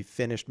 Yes. Have you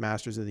finished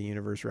Masters of the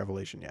Universe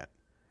Revelation yet?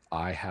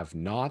 I have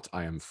not.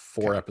 I am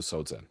 4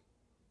 episodes in.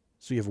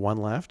 So you have 1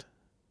 left?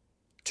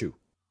 2.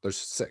 There's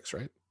 6,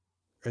 right?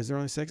 Is there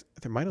only 6?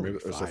 There might only be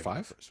 5. Is there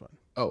 5? The first one.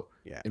 Oh,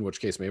 yeah. In which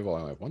case, maybe I'll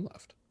only have 1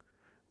 left.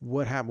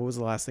 What happened? What was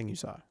the last thing you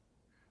saw?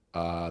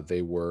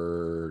 They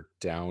were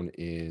down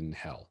in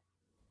hell.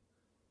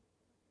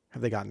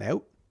 Have they gotten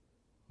out?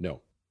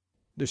 No.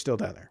 They're still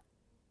down there.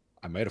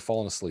 I might have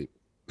fallen asleep.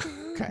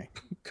 Okay.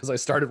 Because I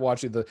started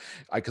watching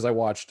because I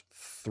watched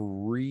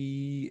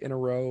 3 in a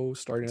row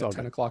starting at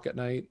 10 o'clock at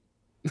night.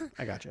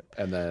 I got you.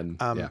 And then,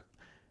 yeah.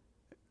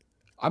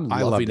 I'm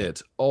loving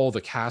it. Oh, the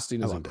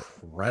casting is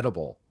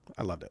incredible.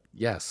 I loved it.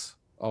 Yes.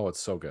 Oh, it's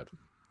so good.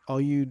 All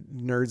you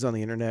nerds on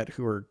the internet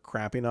who are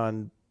crapping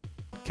on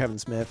Kevin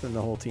Smith and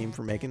the whole team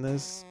for making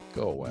this,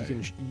 go away.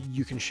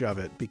 You can shove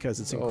it, because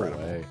it's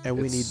incredible. And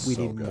we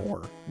need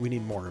more. We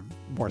need more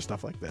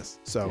stuff like this.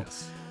 So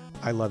yes.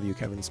 I love you,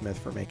 Kevin Smith,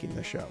 for making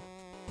this show.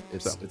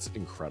 It's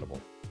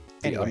incredible.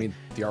 Anyway, I mean,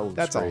 the artwork.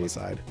 That's all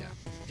aside.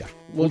 Yeah.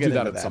 We'll do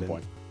that at some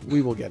point.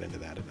 We will get into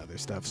that and other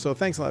stuff. So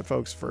thanks a lot,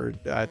 folks, for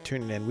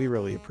tuning in. We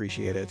really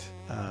appreciate it.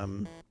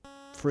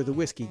 For the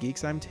Whiskey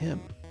Geeks, I'm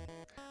Tim.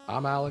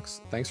 I'm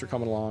Alex. Thanks for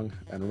coming along.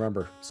 And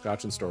remember,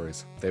 Scotch and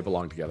stories, they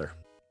belong together.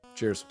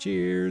 Cheers.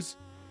 Cheers.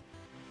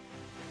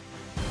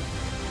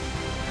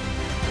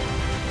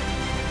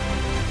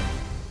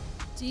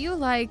 Do you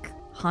like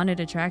haunted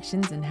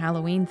attractions and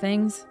Halloween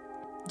things?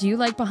 Do you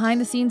like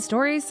behind-the-scenes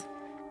stories?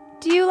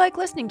 Do you like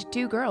listening to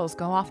 2 girls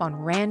go off on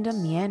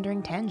random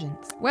meandering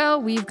tangents?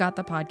 Well, we've got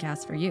the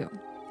podcast for you.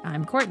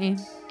 I'm Courtney.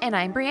 And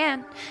I'm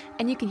Brienne.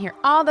 And you can hear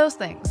all those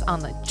things on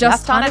the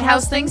Just Haunted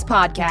House Things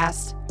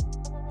podcast.